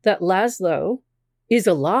that Laszlo is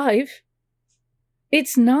alive,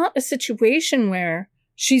 it's not a situation where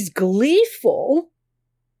she's gleeful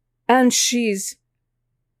and she's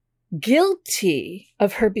guilty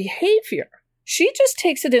of her behavior. She just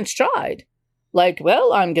takes it in stride. Like,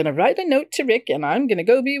 well, I'm going to write a note to Rick and I'm going to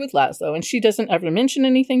go be with Laszlo. And she doesn't ever mention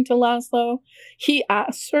anything to Laszlo. He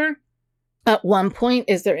asks her at one point,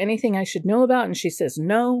 is there anything I should know about? And she says,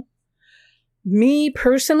 no. Me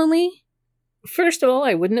personally, first of all,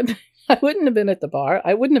 I wouldn't have been at the bar.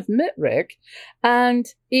 I wouldn't have met Rick. And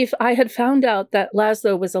if I had found out that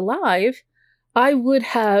Laszlo was alive, I would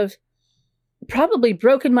have probably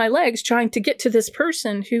broken my legs trying to get to this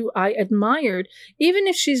person who I admired, even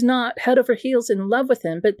if she's not head over heels in love with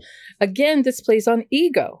him. But again, this plays on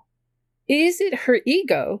ego. Is it her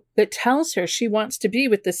ego that tells her she wants to be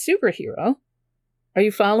with the superhero? Are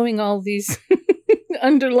you following all these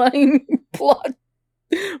underlying plots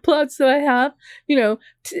that I have? You know,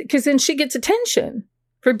 because then she gets attention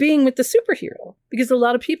for being with the superhero, because a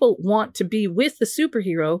lot of people want to be with the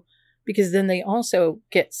superhero because then they also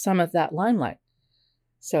get some of that limelight.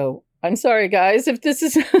 So I'm sorry, guys, if this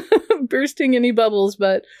is bursting any bubbles,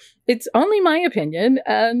 but it's only my opinion.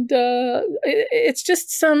 And it's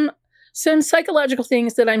just some psychological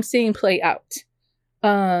things that I'm seeing play out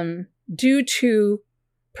due to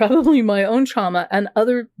probably my own trauma and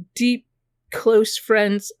other deep, close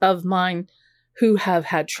friends of mine who have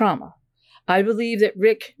had trauma. I believe that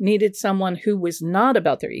Rick needed someone who was not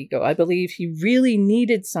about their ego. I believe he really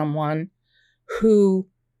needed someone who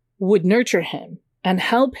would nurture him and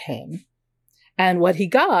help him. And what he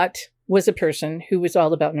got was a person who was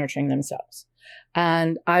all about nurturing themselves.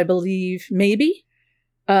 And I believe maybe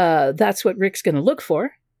that's what Rick's going to look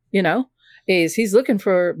for, you know, is he's looking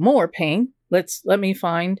for more pain. Let me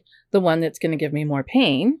find the one that's going to give me more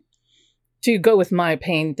pain to go with my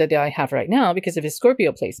pain that I have right now because of his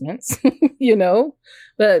Scorpio placements, you know,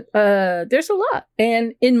 but there's a lot.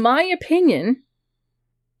 And in my opinion,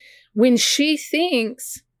 when she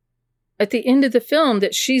thinks at the end of the film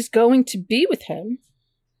that she's going to be with him,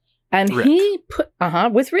 and Rick.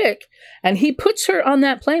 With Rick, and he puts her on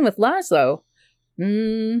that plane with Laszlo,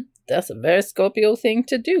 that's a very Scorpio thing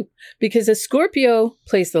to do, because a Scorpio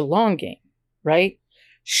plays the long game, right?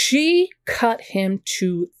 She cut him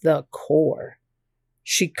to the core.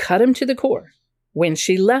 She cut him to the core when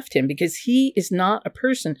she left him, because he is not a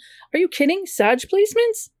person. Are you kidding? Sag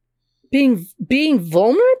placements? Being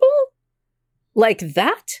vulnerable like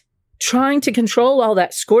that? Trying to control all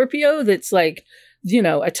that Scorpio that's like, you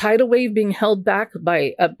know, a tidal wave being held back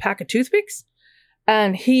by a pack of toothpicks?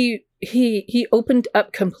 And he opened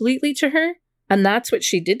up completely to her, and that's what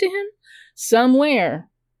she did to him? Somewhere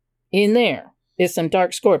in there is some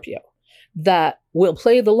dark Scorpio that will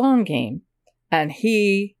play the long game. And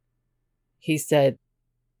he said,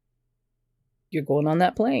 you're going on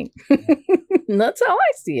that plane. And that's how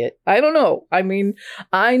I see it. I don't know. I mean,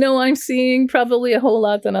 I know I'm seeing probably a whole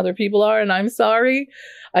lot than other people are, and I'm sorry.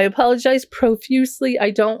 I apologize profusely.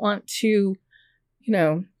 I don't want to, you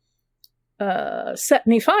know, set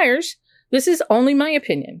any fires. This is only my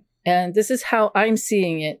opinion. And this is how I'm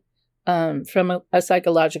seeing it from a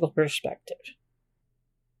psychological perspective.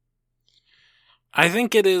 I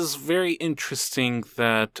think it is very interesting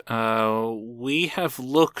that we have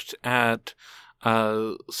looked at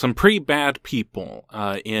some pretty bad people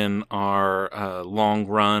in our long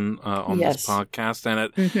run on this podcast, and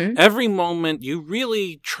at every moment you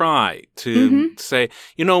really try to say,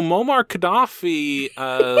 Muammar Gaddafi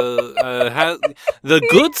has the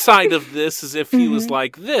good side of this is if he was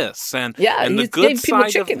like this, and the good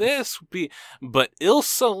side of this would be, but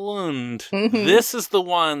Ilsa Lund, this is the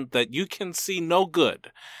one that you can see no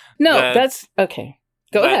good. No, that's okay.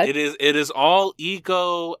 Go ahead. It is all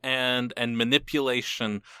ego and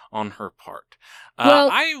manipulation on her part.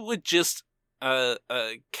 I would just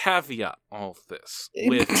caveat all of this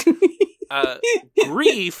with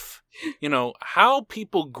grief. How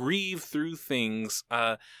people grieve through things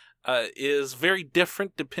is very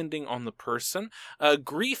different depending on the person.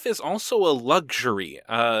 Grief is also a luxury.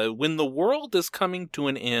 When the world is coming to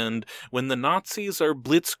an end, when the Nazis are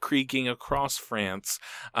blitzkrieging across France,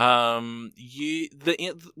 when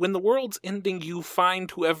the world's ending, you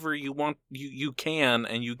find whoever you want, you can,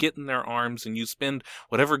 and you get in their arms and you spend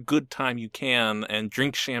whatever good time you can and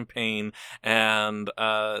drink champagne, and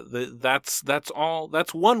that's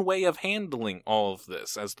one way of handling all of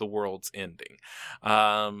this as the world's ending.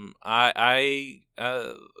 I'm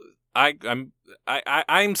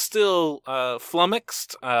still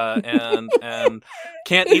flummoxed and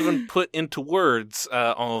can't even put into words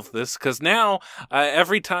all of this, because now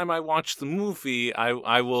every time I watch the movie,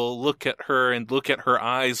 I will look at her and look at her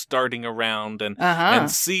eyes darting around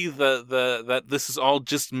and see that this is all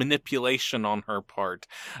just manipulation on her part,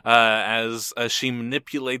 as she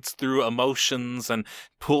manipulates through emotions and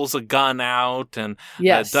pulls a gun out and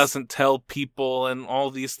doesn't tell people and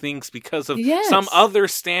all these things because of some other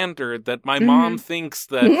standard that my mom thinks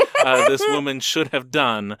that this woman should have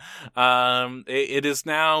done. It is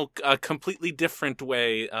now a completely different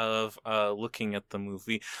way of looking at the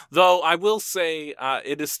movie. Though I will say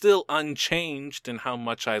it is still unchanged in how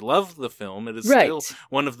much I love the film. It is still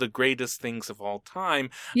one of the greatest things of all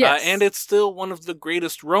time. And it's still one of the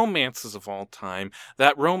greatest romances of all time.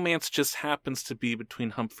 That romance just happens to be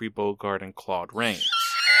between Humphrey Bogart and Claude Rains.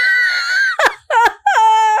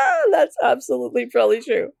 That's absolutely probably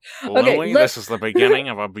true. Lily, this is the beginning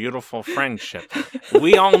of a beautiful friendship.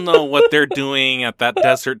 We all know what they're doing at that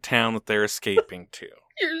desert town that they're escaping to.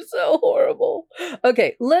 You're so horrible.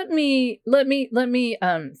 Okay, let me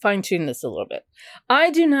fine tune this a little bit. I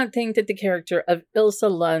do not think that the character of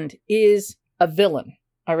Ilsa Lund is a villain.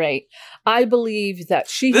 All right, I believe that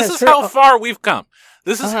This is how far we've come.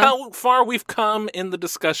 This is how far we've come in the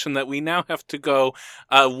discussion, that we now have to go.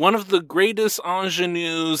 One of the greatest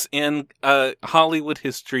ingenues in Hollywood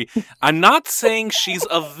history. I'm not saying she's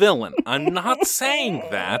a villain. I'm not saying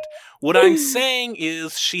that. What I'm saying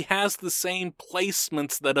is she has the same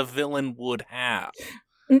placements that a villain would have.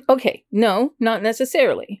 Okay, no, not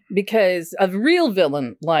necessarily. Because a real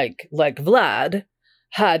villain like Vlad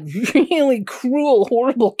had really cruel,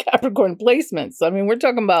 horrible Capricorn placements. I mean, we're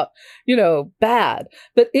talking about, bad.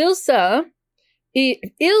 But Ilsa,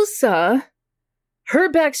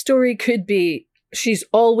 her backstory could be, she's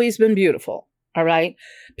always been beautiful. All right.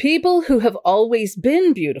 People who have always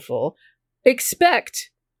been beautiful expect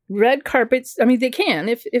red carpets. I mean, they can,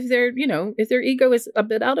 if they're, if their ego is a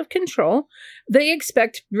bit out of control, they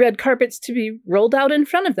expect red carpets to be rolled out in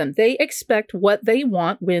front of them. They expect what they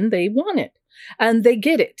want when they want it. And they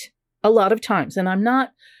get it a lot of times. And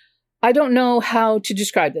I don't know how to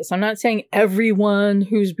describe this. I'm not saying everyone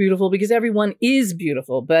who's beautiful, because everyone is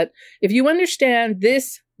beautiful. But if you understand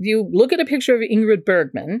this, you look at a picture of Ingrid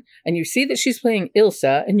Bergman and you see that she's playing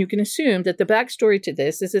Ilsa, and you can assume that the backstory to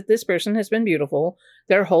this is that this person has been beautiful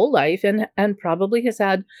their whole life and probably has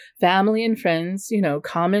had family and friends,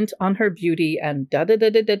 comment on her beauty and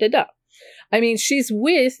da-da-da-da-da-da-da. I mean, she's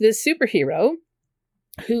with this superhero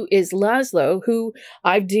who is Laszlo, who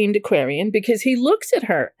I've deemed Aquarian, because he looks at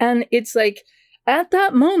her and it's like, at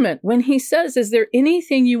that moment when he says, is there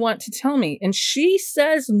anything you want to tell me? And she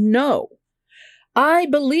says no. I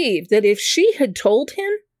believe that if she had told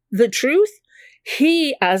him the truth,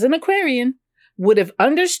 he, as an Aquarian, would have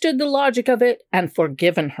understood the logic of it and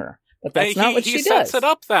forgiven her. But that's not what she does. He sets it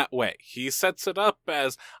up that way. He sets it up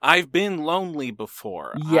as, I've been lonely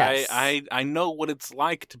before. Yes. I know what it's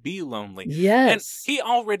like to be lonely. Yes. And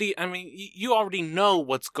you already know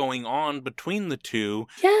what's going on between the two.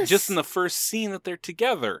 Yes. Just in the first scene that they're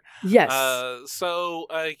together. Yes. So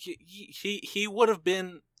he would have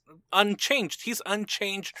been unchanged. He's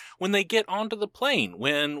unchanged when they get onto the plane.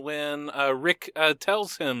 When Rick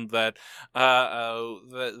tells him that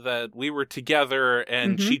that we were together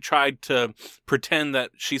and she tried to pretend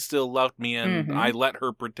that she still loved me, and I let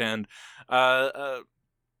her pretend.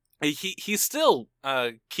 He still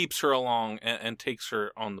keeps her along and takes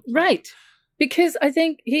her on the plane. Right. because I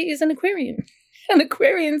think he is an Aquarian. And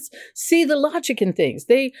Aquarians see the logic in things.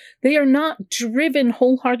 They are not driven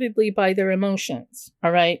wholeheartedly by their emotions,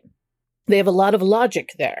 all right? They have a lot of logic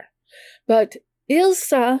there. But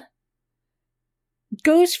Ilsa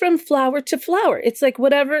goes from flower to flower. It's like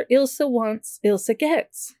whatever Ilsa wants, Ilsa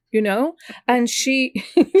gets, you know? And she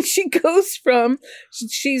she goes from,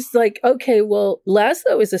 she's like, okay, well,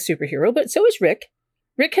 Laszlo is a superhero, but so is Rick.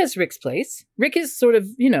 Rick has Rick's place. Rick is sort of,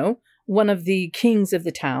 you know, one of the kings of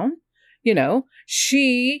the town. You know,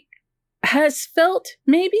 she has felt,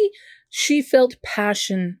 maybe she felt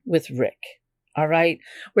passion with Rick, all right?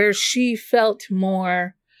 Where she felt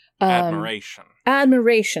more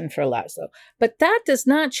admiration for Laszlo. But that does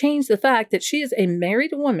not change the fact that she is a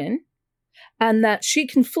married woman and that she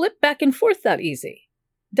can flip back and forth that easy.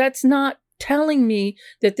 That's not telling me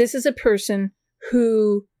that this is a person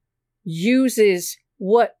who uses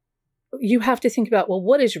what you have to think about. Well,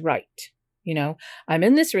 what is right? You know, I'm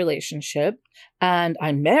in this relationship and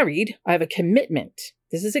I'm married. I have a commitment.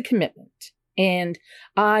 This is a commitment. And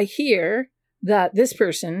I hear that this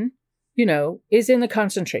person, you know, is in the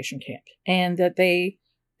concentration camp and that they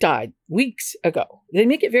died weeks ago. They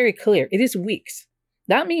make it very clear. It is weeks.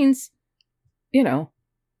 That means, you know,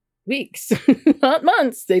 weeks, not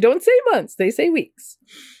months. They don't say months. They say weeks.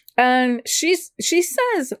 And she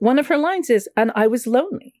says, one of her lines is, and I was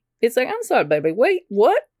lonely. It's like, I'm sorry, baby. Wait,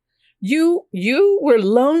 what? You were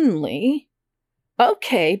lonely.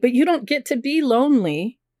 Okay, but you don't get to be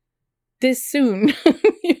lonely this soon.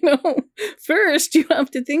 You know, first you have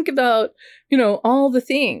to think about, you know, all the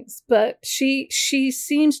things. But she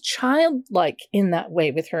seems childlike in that way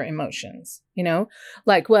with her emotions, you know,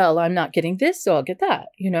 like, well, I'm not getting this, so I'll get that,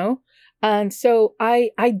 you know. And so I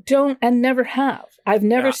don't, and never have. I've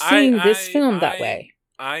never seen this film that way.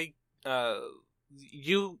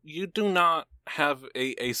 You do not have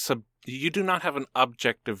you do not have an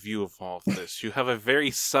objective view of all of this. You have a very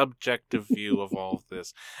subjective view of all of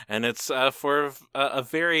this, and it's for a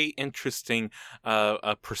very interesting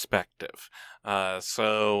perspective.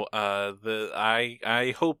 So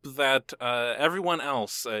I hope that everyone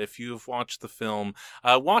else, if you've watched the film,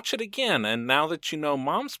 watch it again, and now that you know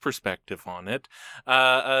Mom's perspective on it,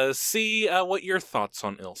 see what your thoughts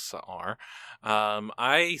on Ilsa are.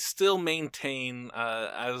 I still maintain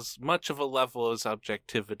as much of a level of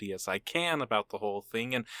objectivity as I can about the whole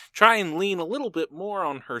thing, and try and lean a little bit more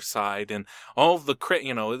on her side. And all of the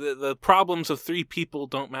the problems of three people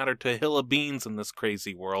don't matter to a hill of beans in this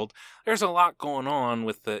crazy world. There's a lot going on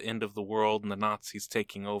with the end of the world and the Nazis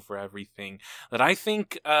taking over everything that I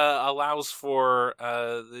think allows for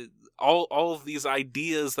all of these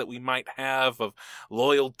ideas that we might have of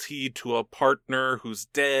loyalty to a partner who's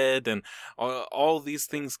dead, and all these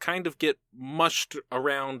things kind of get mushed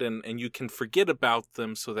around, and you can forget about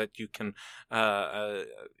them so that you can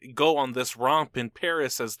go on this romp in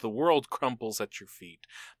Paris as the world crumbles at your feet.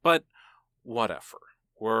 But whatever.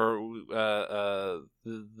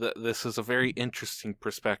 This is a very interesting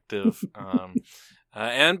perspective.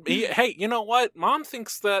 And hey, you know what? Mom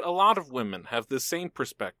thinks that a lot of women have the same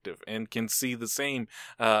perspective and can see the same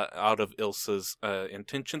out of Ilsa's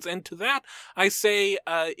intentions. And to that, I say,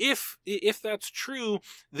 if that's true,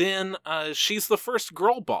 then she's the first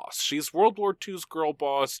boss. She's World War II's girl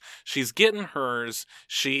boss. She's getting hers.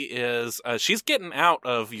 She's getting out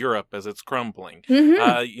of Europe as it's crumbling.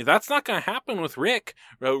 Mm-hmm. That's not going to happen with Rick.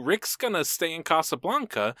 Rick's going to stay in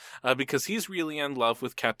Casablanca because he's really in love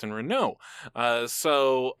with Captain Renault.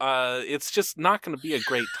 So it's just not going to be a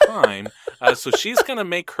great time. So she's going to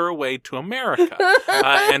make her way to America.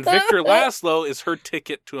 And Victor Laszlo is her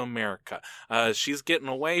ticket to America. She's getting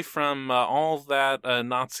away from all that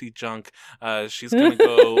Nazi junk. She's going to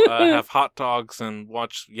go have hot dogs and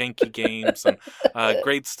watch Yankee games and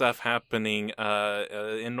great stuff happening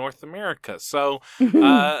in North America. So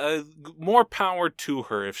more power to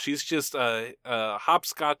her if she's just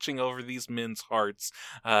hopscotching over these men's hearts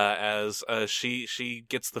as she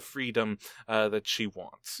gets the freedom that she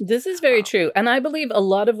wants. This is very true. And I believe a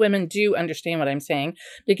lot of women do understand what I'm saying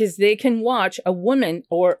because they can watch a woman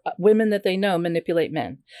or women that they know manipulate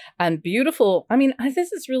men. And beautiful, I mean,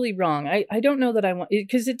 this is really wrong. I don't know that I want,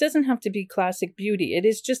 because it doesn't have to be classic beauty. It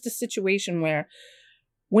is just a situation where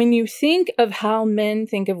when you think of how men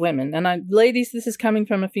think of women, and ladies, this is coming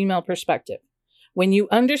from a female perspective, when you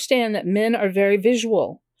understand that men are very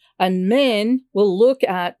visual, and men will look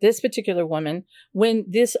at this particular woman when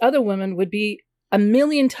this other woman would be a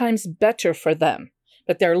million times better for them.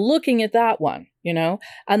 But they're looking at that one, you know,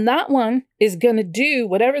 and that one is going to do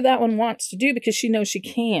whatever that one wants to do because she knows she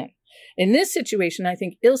can. In this situation, I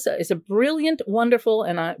think Ilsa is a brilliant, wonderful,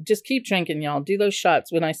 and I just keep drinking, y'all. Do those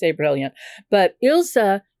shots when I say brilliant. But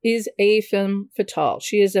Ilsa is a femme fatale.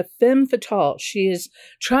 She is a femme fatale. She is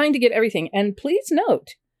trying to get everything. And please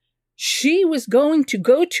note, she was going to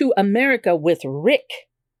go to America with Rick.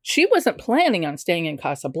 She wasn't planning on staying in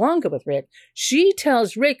Casablanca with Rick. She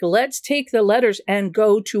tells Rick, let's take the letters and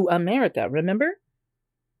go to America. Remember?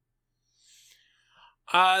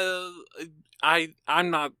 I'm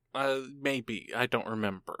not. Maybe I don't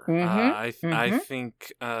remember. I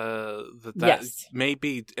think that yes.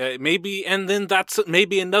 maybe, and then that's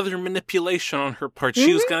maybe another manipulation on her part.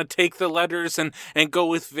 She was going to take the letters and go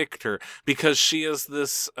with Victor because she is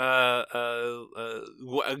this.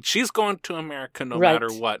 She's going to America no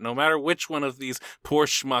matter what, no matter which one of these poor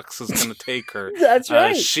schmucks is going to take her. That's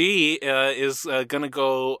right. She is going to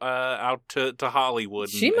go out to Hollywood.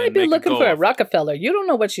 She might be looking for a Rockefeller. You don't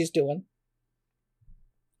know what she's doing.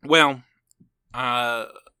 Well, I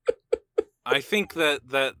think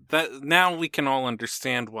that now we can all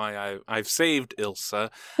understand why I've saved Ilsa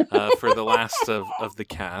for the last of the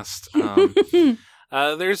cast.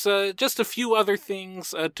 There's just a few other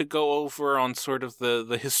things to go over on sort of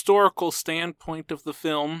the historical standpoint of the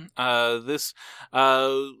film. This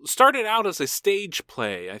started out as a stage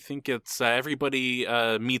play. I think it's Everybody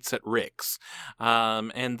Meets at Rick's.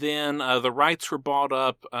 And then the rights were bought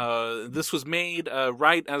up. This was made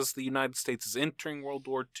right as the United States is entering World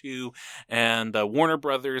War II, and Warner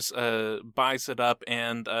Brothers buys it up,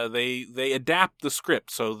 and they adapt the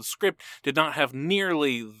script. So the script did not have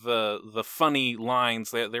nearly the funny lines.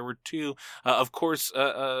 There were two, of course,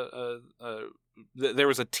 there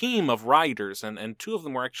was a team of writers, and two of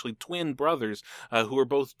them were actually twin brothers who were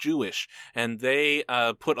both Jewish, and they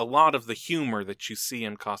put a lot of the humor that you see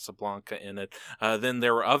in Casablanca in it. Then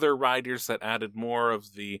there were other writers that added more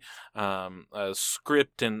of the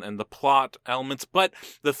script and the plot elements, but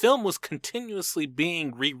the film was continuously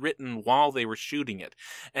being rewritten while they were shooting it.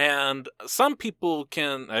 And some people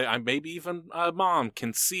can, maybe even Mom,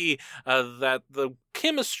 can see that the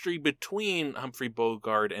chemistry between Humphrey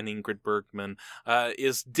Bogart and Ingrid Bergman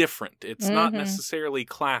is different. It's not necessarily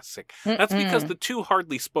classic. That's because the two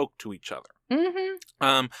hardly spoke to each other.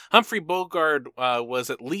 Humphrey Bogart was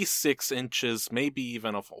at least 6 inches, maybe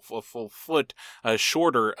even a full foot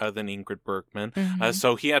shorter than Ingrid Bergman.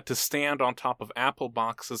 So he had to stand on top of apple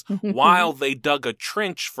boxes while they dug a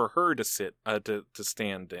trench for her to sit to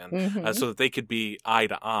stand in, so that they could be eye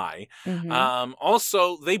to eye.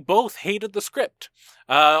 Also, they both hated the script.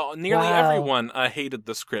 Nearly everyone hated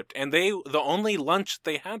the script, and the only lunch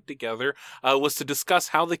they had together was to discuss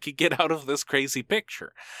how they could get out of this crazy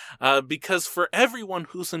picture. Because for everyone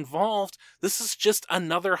who's involved, this is just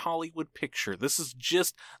another Hollywood picture. This is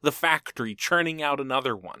just the factory churning out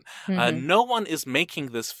another one. No one is making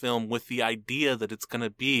this film with the idea that it's going to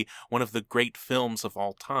be one of the great films of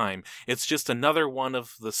all time. It's just another one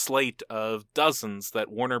of the slate of dozens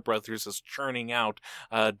that Warner Brothers is churning out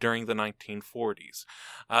during the 1940s.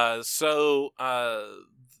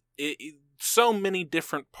 So many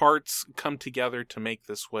different parts come together to make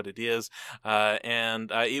this what it is, and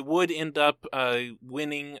it would end up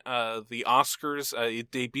winning the Oscars. It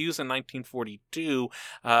debuts in 1942,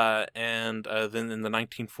 and then in the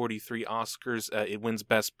 1943 Oscars, it wins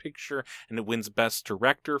Best Picture, and it wins Best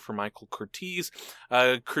Director for Michael Curtiz.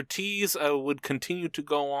 Curtiz would continue to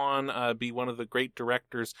go on, be one of the great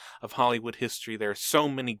directors of Hollywood history. There are so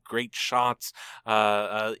many great shots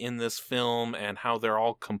in this film, and how they're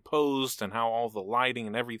all composed, and how all the lighting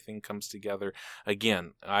and everything comes together.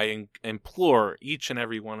 Again, I implore each and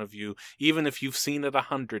every one of you, even if you've seen it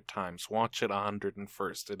 100 times, watch it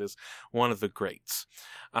 101st. It is one of the greats.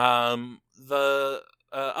 The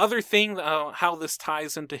other thing, how this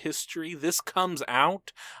ties into history, this comes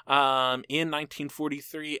out in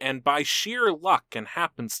 1943, and by sheer luck and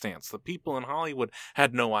happenstance, the people in Hollywood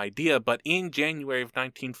had no idea, but in January of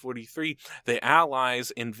 1943, the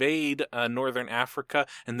Allies invade northern Africa,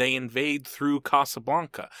 and they invade through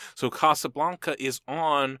Casablanca. So Casablanca is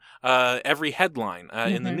on every headline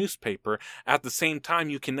in the newspaper. At the same time,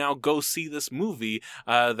 you can now go see this movie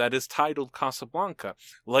that is titled Casablanca.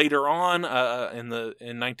 Later on,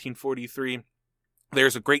 in 1943,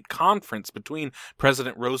 there's a great conference between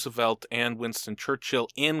President Roosevelt and Winston Churchill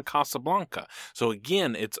in Casablanca. So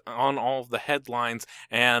again, it's on all of the headlines,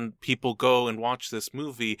 and people go and watch this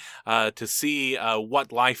movie to see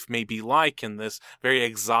what life may be like in this very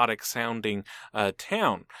exotic sounding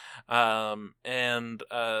town. My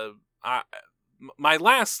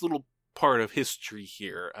last little part of history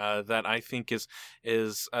here that I think is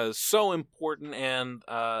so important, and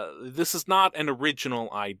this is not an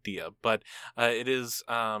original idea, but it is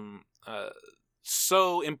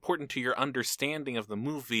so important to your understanding of the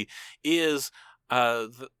movie, is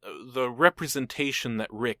the representation that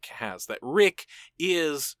Rick has. That Rick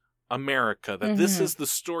is America, that this is the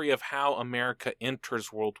story of how America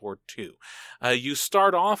enters World War II. You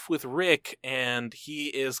start off with Rick, and he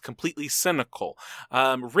is completely cynical.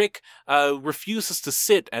 Rick refuses to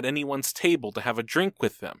sit at anyone's table to have a drink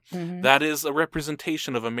with them. That is a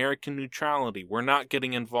representation of American neutrality. We're not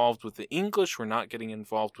getting involved with the English. We're not getting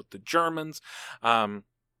involved with the Germans.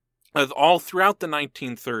 All throughout the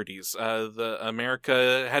 1930s,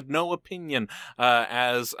 America had no opinion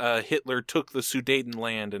as Hitler took the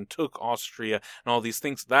Sudetenland and took Austria and all these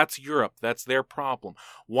things. That's Europe. That's their problem.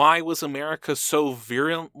 Why was America so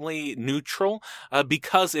virulently neutral?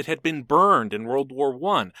 Because it had been burned in World War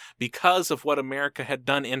I, because of what America had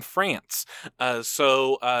done in France.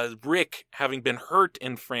 So Rick, having been hurt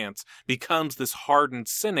in France, becomes this hardened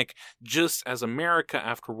cynic, just as America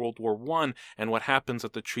after World War I and what happens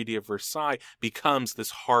at the Treaty of Versailles becomes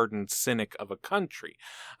this hardened cynic of a country.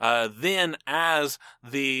 Then, as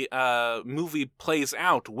the movie plays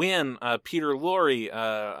out, when Peter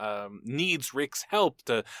Lorre needs Rick's help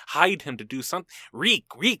to hide him to do something,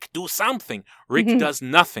 Rick, do something. Rick does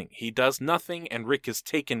nothing. He does nothing, and Rick is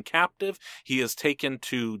taken captive. He is taken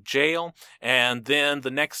to jail, and then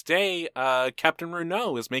the next day, Captain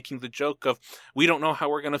Renault is making the joke of, we don't know how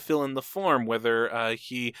we're going to fill in the form, whether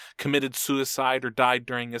he committed suicide or died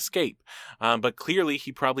during escape. But clearly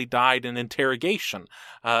he probably died in interrogation.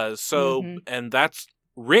 And that's,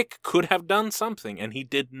 Rick could have done something, and he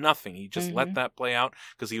did nothing. He just let that play out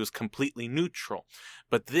because he was completely neutral.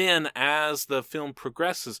 But then, as the film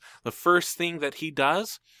progresses, the first thing that he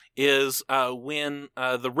does is when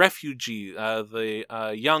the refugee, the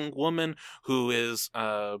young woman who is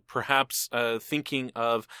perhaps thinking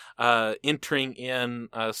of entering in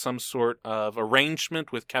some sort of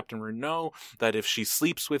arrangement with Captain Renault, that if she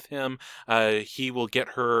sleeps with him, he will get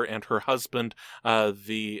her and her husband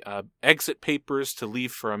the exit papers to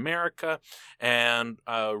leave for America. And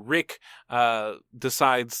Rick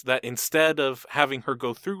decides that instead of having her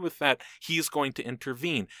go through with that, he's going to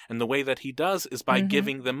intervene. And the way that he does is by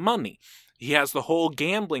giving them money. He has the whole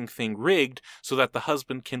gambling thing rigged so that the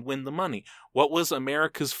husband can win the money. What was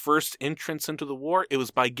America's first entrance into the war? It was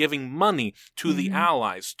by giving money to the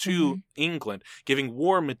Allies, to England, giving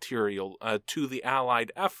war material to the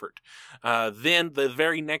Allied effort. Then the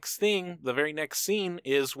very next scene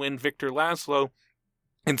is when Victor Laszlo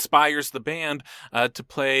inspires the band to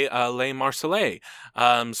play Les Marseillais.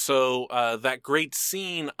 So that great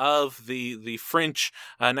scene of the French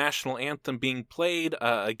national anthem being played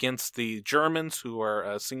against the Germans who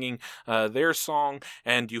are singing their song,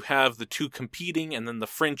 and you have the two competing, and then the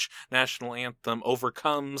French national anthem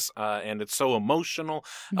overcomes, and it's so emotional.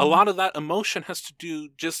 A lot of that emotion has to do,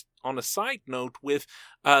 just on a side note, with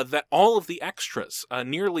that all of the extras,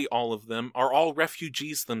 nearly all of them, are all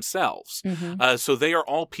refugees themselves. So they are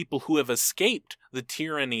all people who have escaped the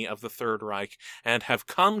tyranny of the Third Reich and have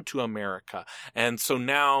come to America. And so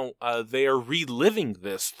now they are reliving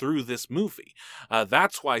this through this movie.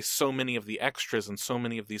 That's why so many of the extras and so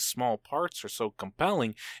many of these small parts are so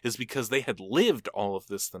compelling, is because they had lived all of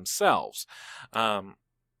this themselves.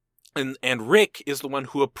 And Rick is the one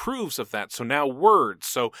who approves of that. So now words.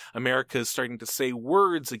 So America is starting to say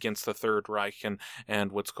words against the Third Reich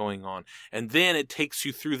and what's going on. And then it takes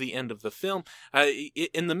you through the end of the film.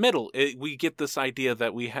 In the middle, we get this idea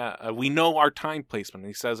that we know our time placement.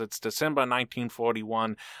 He says it's December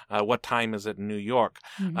 1941. What time is it in New York?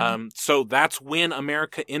 So that's when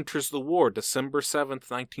America enters the war, December 7th,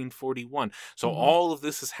 1941. So all of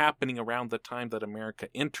this is happening around the time that America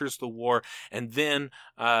enters the war. And then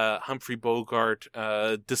Humphrey Bogart,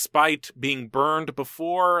 despite being burned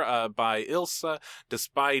before by Ilsa,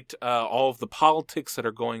 despite all of the politics that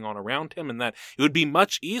are going on around him, and that it would be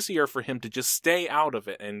much easier for him to just stay out of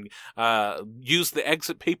it and use the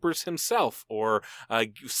exit papers himself, or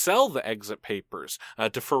sell the exit papers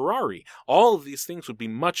to Ferrari. All of these things would be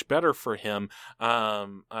much better for him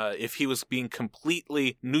if he was being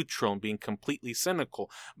completely neutral and being completely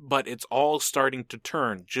cynical. But it's all starting to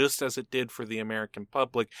turn, just as it did for the American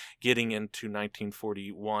public getting into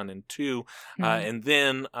 1941 and 2. And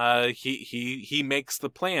then he makes the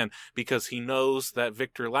plan, because he knows that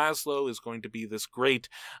Victor Laszlo is going to be this great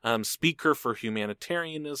speaker for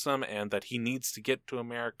humanitarianism, and that he needs to get to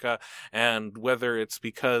America. And whether it's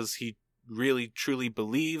because he really truly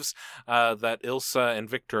believes that Ilsa and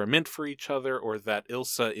Victor are meant for each other, or that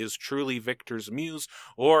Ilsa is truly Victor's muse,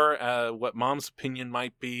 or what Mom's opinion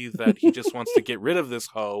might be that he just wants to get rid of this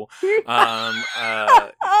hoe. He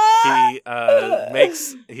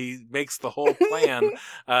makes the whole plan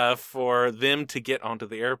for them to get onto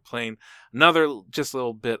the airplane. Another just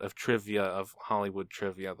little bit of trivia, of Hollywood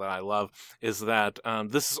trivia that I love, is that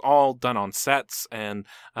this is all done on sets, and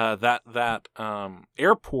that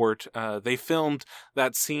airport, they filmed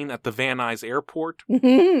that scene at the Van Nuys Airport.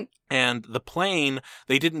 And the plane,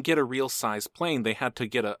 they didn't get a real size plane. They had to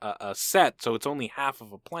get a set, so it's only half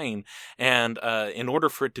of a plane. And in order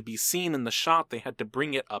for it to be seen in the shot, they had to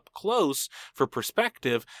bring it up close for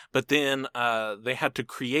perspective, but then they had to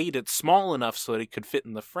create it small enough so that it could fit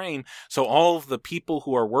in the frame. So all of the people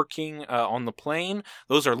who are working on the plane,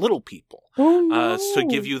 those are little people. Oh, no. To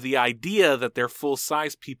give you the idea that they're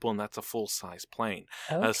full-size people, and that's a full-size plane.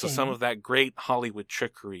 Okay. So some of that great Hollywood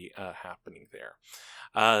trickery happening there.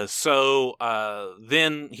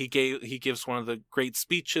 Then he gives one of the great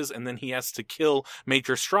speeches, and then he has to kill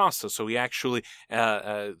Major Strasser. So he actually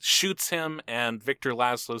shoots him, and Victor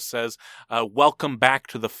Laszlo says, "Welcome back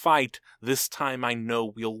to the fight. This time I know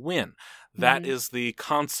we'll win." That is the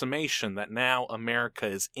consummation that now America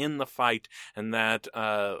is in the fight, and that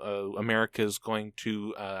America is going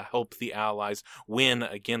to help the Allies win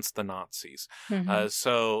against the Nazis.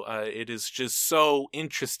 It is just so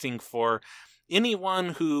interesting for anyone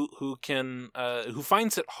who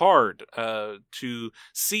finds it hard to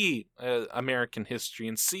see American history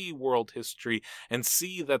and see world history and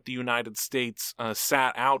see that the United States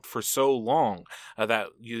sat out for so long,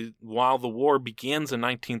 while the war begins in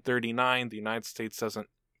 1939, the United States doesn't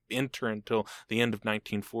enter until the end of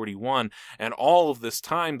 1941, and all of this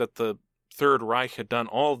time that the Third Reich had done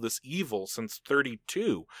all of this evil since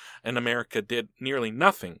 1932, and America did nearly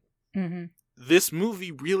nothing. This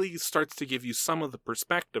movie really starts to give you some of the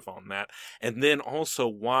perspective on that, and then also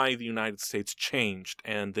why the United States changed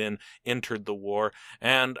and then entered the war.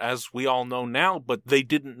 And as we all know now, but they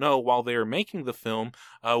didn't know while they were making the film,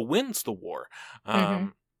 wins the war.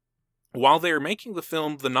 While they were making the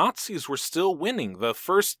film, the Nazis were still winning. The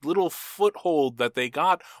first little foothold that they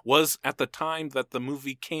got was at the time that the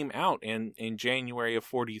movie came out in January of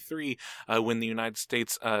 1943, when the United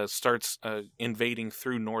States starts invading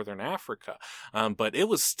through northern Africa. But it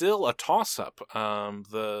was still a toss-up.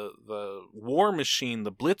 The war machine,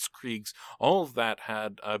 the blitzkriegs, all of that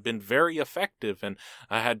had been very effective and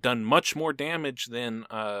had done much more damage than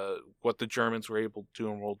what the Germans were able to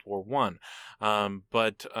do in World War I.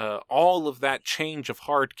 But all of that change of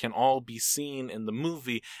heart can all be seen in the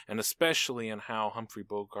movie, and especially in how Humphrey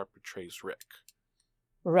Bogart portrays Rick.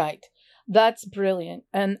 Right. That's brilliant.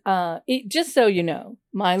 And just so you know,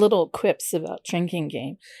 my little quips about drinking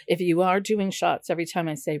game, if you are doing shots every time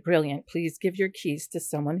I say brilliant, please give your keys to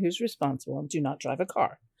someone who's responsible and do not drive a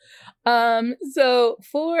car. I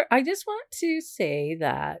just want to say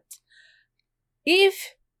that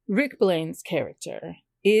if Rick Blaine's character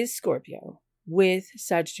is Scorpio with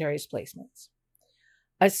Sagittarius placements,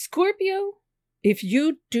 a Scorpio, if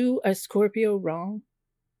you do a Scorpio wrong,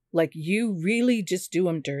 like you really just do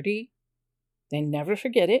them dirty, they never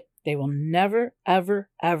forget it. They will never, ever,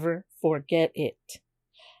 ever forget it.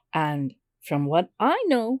 And from what I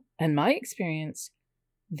know and my experience,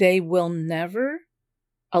 they will never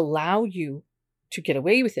allow you to get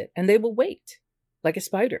away with it. And they will wait like a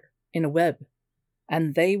spider in a web.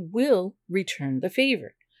 And they will return the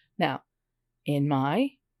favor. Now, in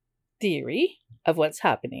my theory of what's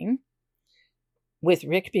happening with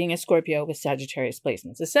Rick being a Scorpio with Sagittarius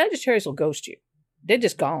placements, the Sagittarius will ghost you. They're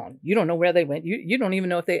just gone. You don't know where they went. You don't even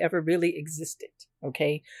know if they ever really existed.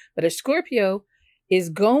 Okay. But a Scorpio is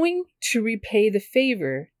going to repay the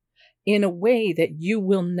favor in a way that you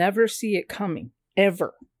will never see it coming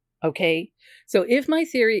ever. Okay. So if my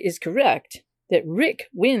theory is correct, that Rick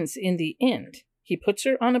wins in the end, he puts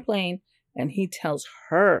her on a plane and he tells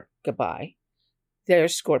her goodbye.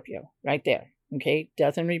 There's Scorpio right there. Okay.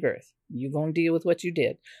 Death and rebirth. You gonna deal with what you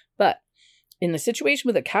did. But in the situation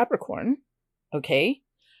with a Capricorn, okay,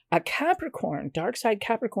 a Capricorn, dark side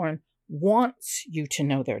Capricorn, wants you to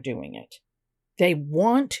know they're doing it. They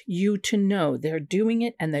want you to know they're doing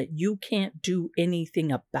it and that you can't do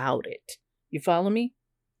anything about it. You follow me?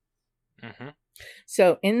 Mm-hmm.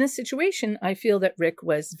 So in this situation, I feel that Rick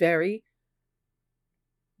was very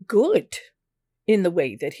good in the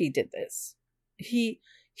way that he did this. He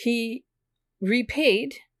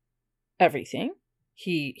repaid everything.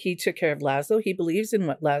 He took care of Laszlo. He believes in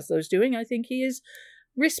what Laszlo's doing. I think he is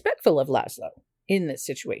respectful of Laszlo in this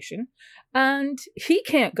situation. And he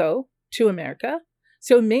can't go to America.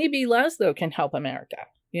 So maybe Laszlo can help America,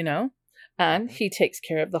 you know? And he takes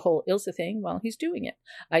care of the whole Ilsa thing while he's doing it.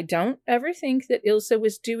 I don't ever think that Ilsa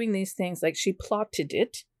was doing these things like she plotted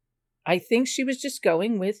it. I think she was just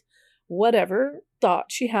going with whatever thought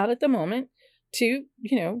she had at the moment to,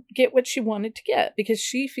 get what she wanted to get because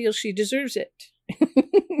she feels she deserves it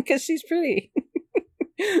because she's pretty.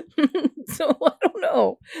 So I don't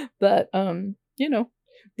know. But,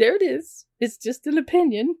 there it is. It's just an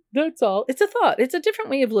opinion. That's all. It's a thought. It's a different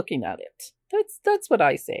way of looking at it. That's what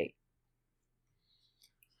I say.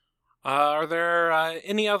 Are there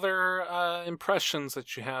any other impressions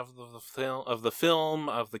that you have of the film,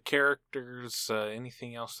 of the characters?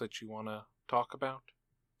 Anything else that you want to talk about?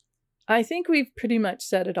 I think we've pretty much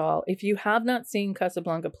said it all. If you have not seen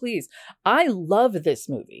Casablanca, please. I love this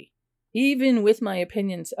movie. Even with my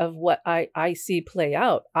opinions of what I see play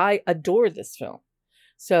out, I adore this film.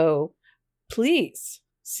 So please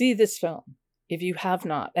see this film if you have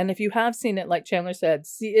not. And if you have seen it, like Chandler said,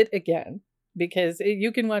 see it again. Because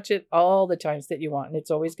you can watch it all the times that you want, and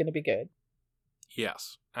it's always going to be good.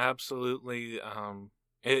 Yes, absolutely.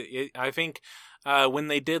 I think when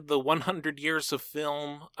they did the 100 years of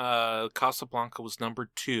film, Casablanca was number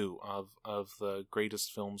 2 of the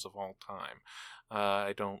greatest films of all time.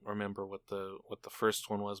 I don't remember what the first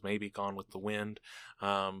one was. Maybe Gone with the Wind,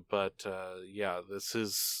 but this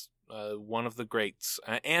is one of the greats,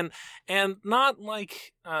 and not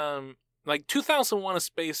like. Like 2001: A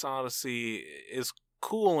Space Odyssey is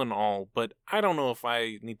cool and all, but I don't know if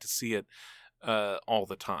I need to see it all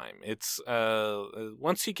the time. It's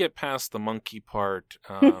once you get past the monkey part,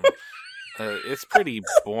 it's pretty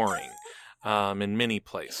boring in many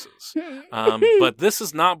places. But this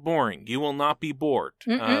is not boring. You will not be bored.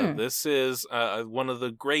 This is one of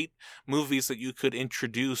the great movies that you could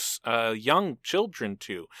introduce young children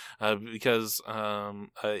to because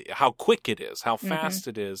how quick it is, how fast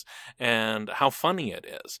it is, and how funny it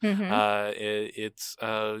is.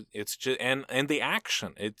 It's just and the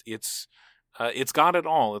action. It's got it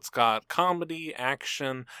all. It's got comedy,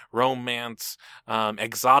 action, romance,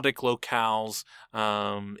 exotic locales.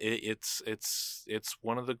 It's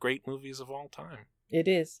one of the great movies of all time. It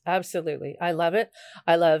is, absolutely. I love it.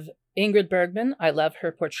 I love Ingrid Bergman. I love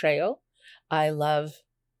her portrayal. I love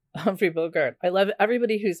Humphrey Bogart. I love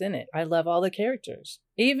everybody who's in it. I love all the characters.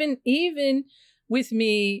 Even with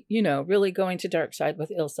me, really going to dark side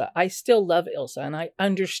with Ilsa, I still love Ilsa and I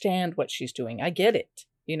understand what she's doing. I get it.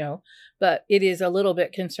 But it is a little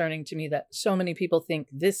bit concerning to me that so many people think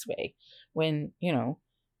this way when,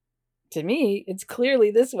 to me, it's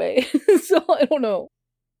clearly this way. So I don't know.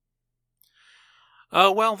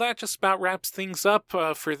 Well, that just about wraps things up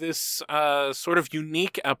for this sort of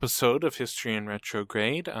unique episode of History in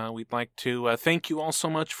Retrograde. We'd like to thank you all so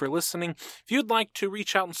much for listening. If you'd like to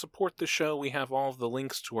reach out and support the show, we have all of the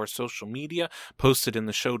links to our social media posted in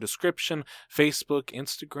the show description: Facebook,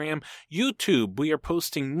 Instagram, YouTube. We are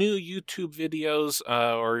posting new YouTube videos,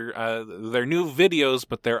 they're new videos,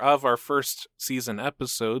 but they're of our first season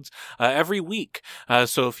episodes every week.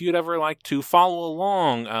 So if you'd ever like to follow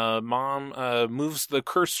along, Mom moves the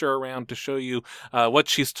cursor around to show you what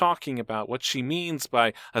she's talking about, what she means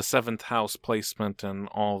by a 7th house placement and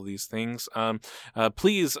all of these things.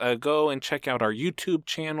 Please go and check out our YouTube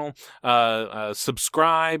channel,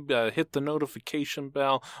 subscribe, hit the notification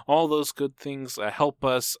bell. All those good things help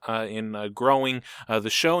us in growing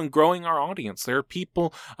the show and growing our audience. There are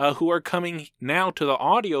people who are coming now to the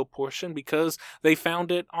audio portion because they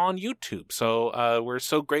found it on YouTube. So we're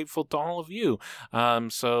so grateful to all of you.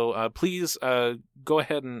 So please go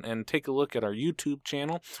ahead and take a look at our YouTube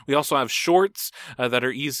channel. We also have shorts that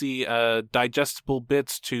are easy, digestible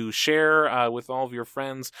bits to share with all of your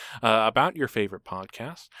friends about your favorite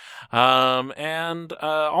podcast. And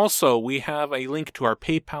also, we have a link to our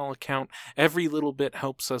PayPal account. Every little bit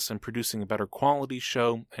helps us in producing a better quality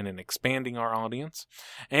show and in expanding our audience.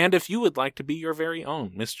 And if you would like to be your very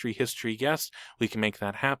own Mystery History guest, we can make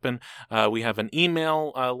that happen. We have an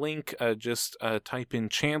email link. Just type in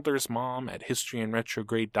Chandler's Mom at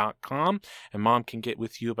historyandretrograde.com, and Mom can get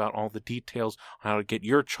with you about all the details on how to get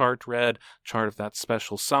your chart read, chart of that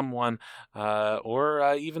special someone,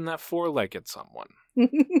 or even that 4-legged someone.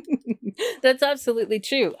 That's absolutely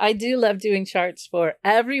true. I do love doing charts for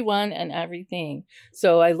everyone and everything.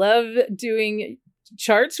 So I love doing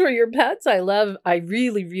charts for your pets. I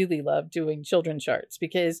really, really love doing children charts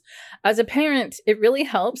because as a parent, it really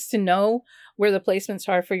helps to know where the placements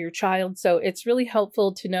are for your child. So it's really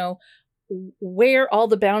helpful to know where all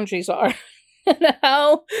the boundaries are and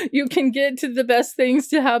how you can get to the best things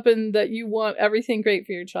to happen, that you want everything great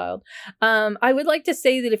for your child. I would like to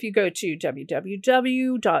say that if you go to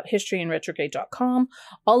www.historyinretrograde.com,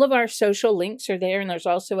 all of our social links are there, and there's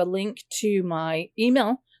also a link to my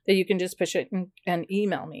email that you can just push it and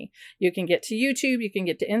email me. You can get to YouTube, you can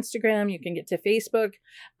get to Instagram, you can get to Facebook,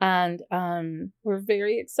 and we're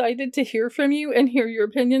very excited to hear from you and hear your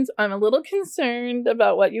opinions. I'm a little concerned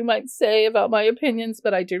about what you might say about my opinions,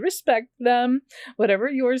 but I do respect them, whatever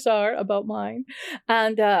yours are about mine.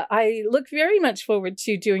 And I look very much forward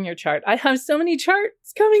to doing your chart. I have so many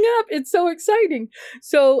charts coming up. It's so exciting.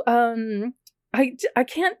 So, I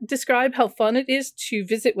can't describe how fun it is to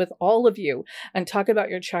visit with all of you and talk about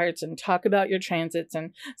your charts and talk about your transits.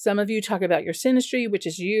 And some of you talk about your synastry, which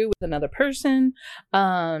is you with another person.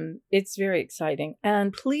 It's very exciting.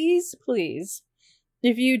 And please, please,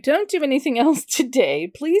 if you don't do anything else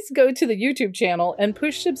today, please go to the YouTube channel and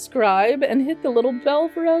push subscribe and hit the little bell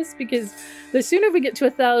for us, because the sooner we get to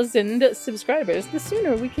 1,000 subscribers, the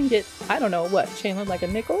sooner we can get, I don't know what, Chandler, like a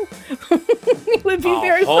nickel? It would be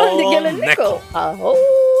very fun to get a nickel. A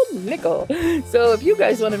whole nickel. So if you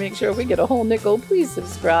guys want to make sure we get a whole nickel, please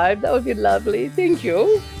subscribe. That would be lovely. Thank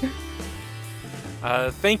you.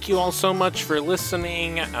 Thank you all so much for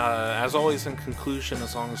listening. As always, in conclusion,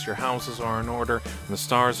 as long as your houses are in order and the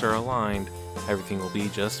stars are aligned, everything will be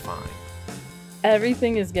just fine.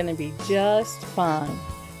 Everything is going to be just fine.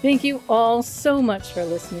 Thank you all so much for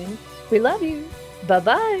listening. We love you.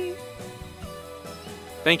 Bye-bye.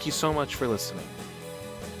 Thank you so much for listening.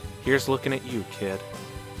 Here's looking at you, kid.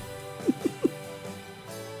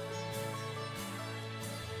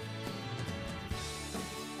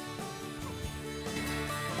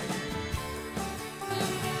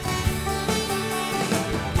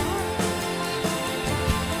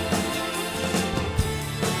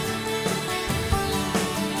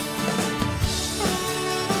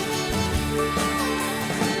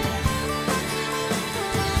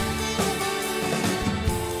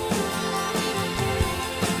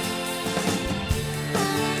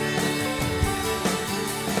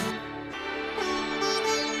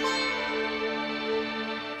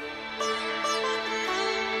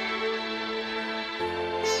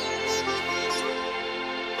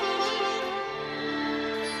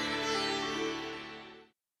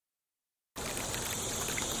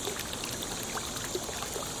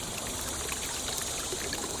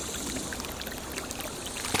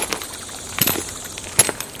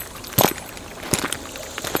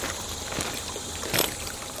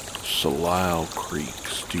 Salal Creek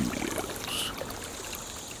Studio.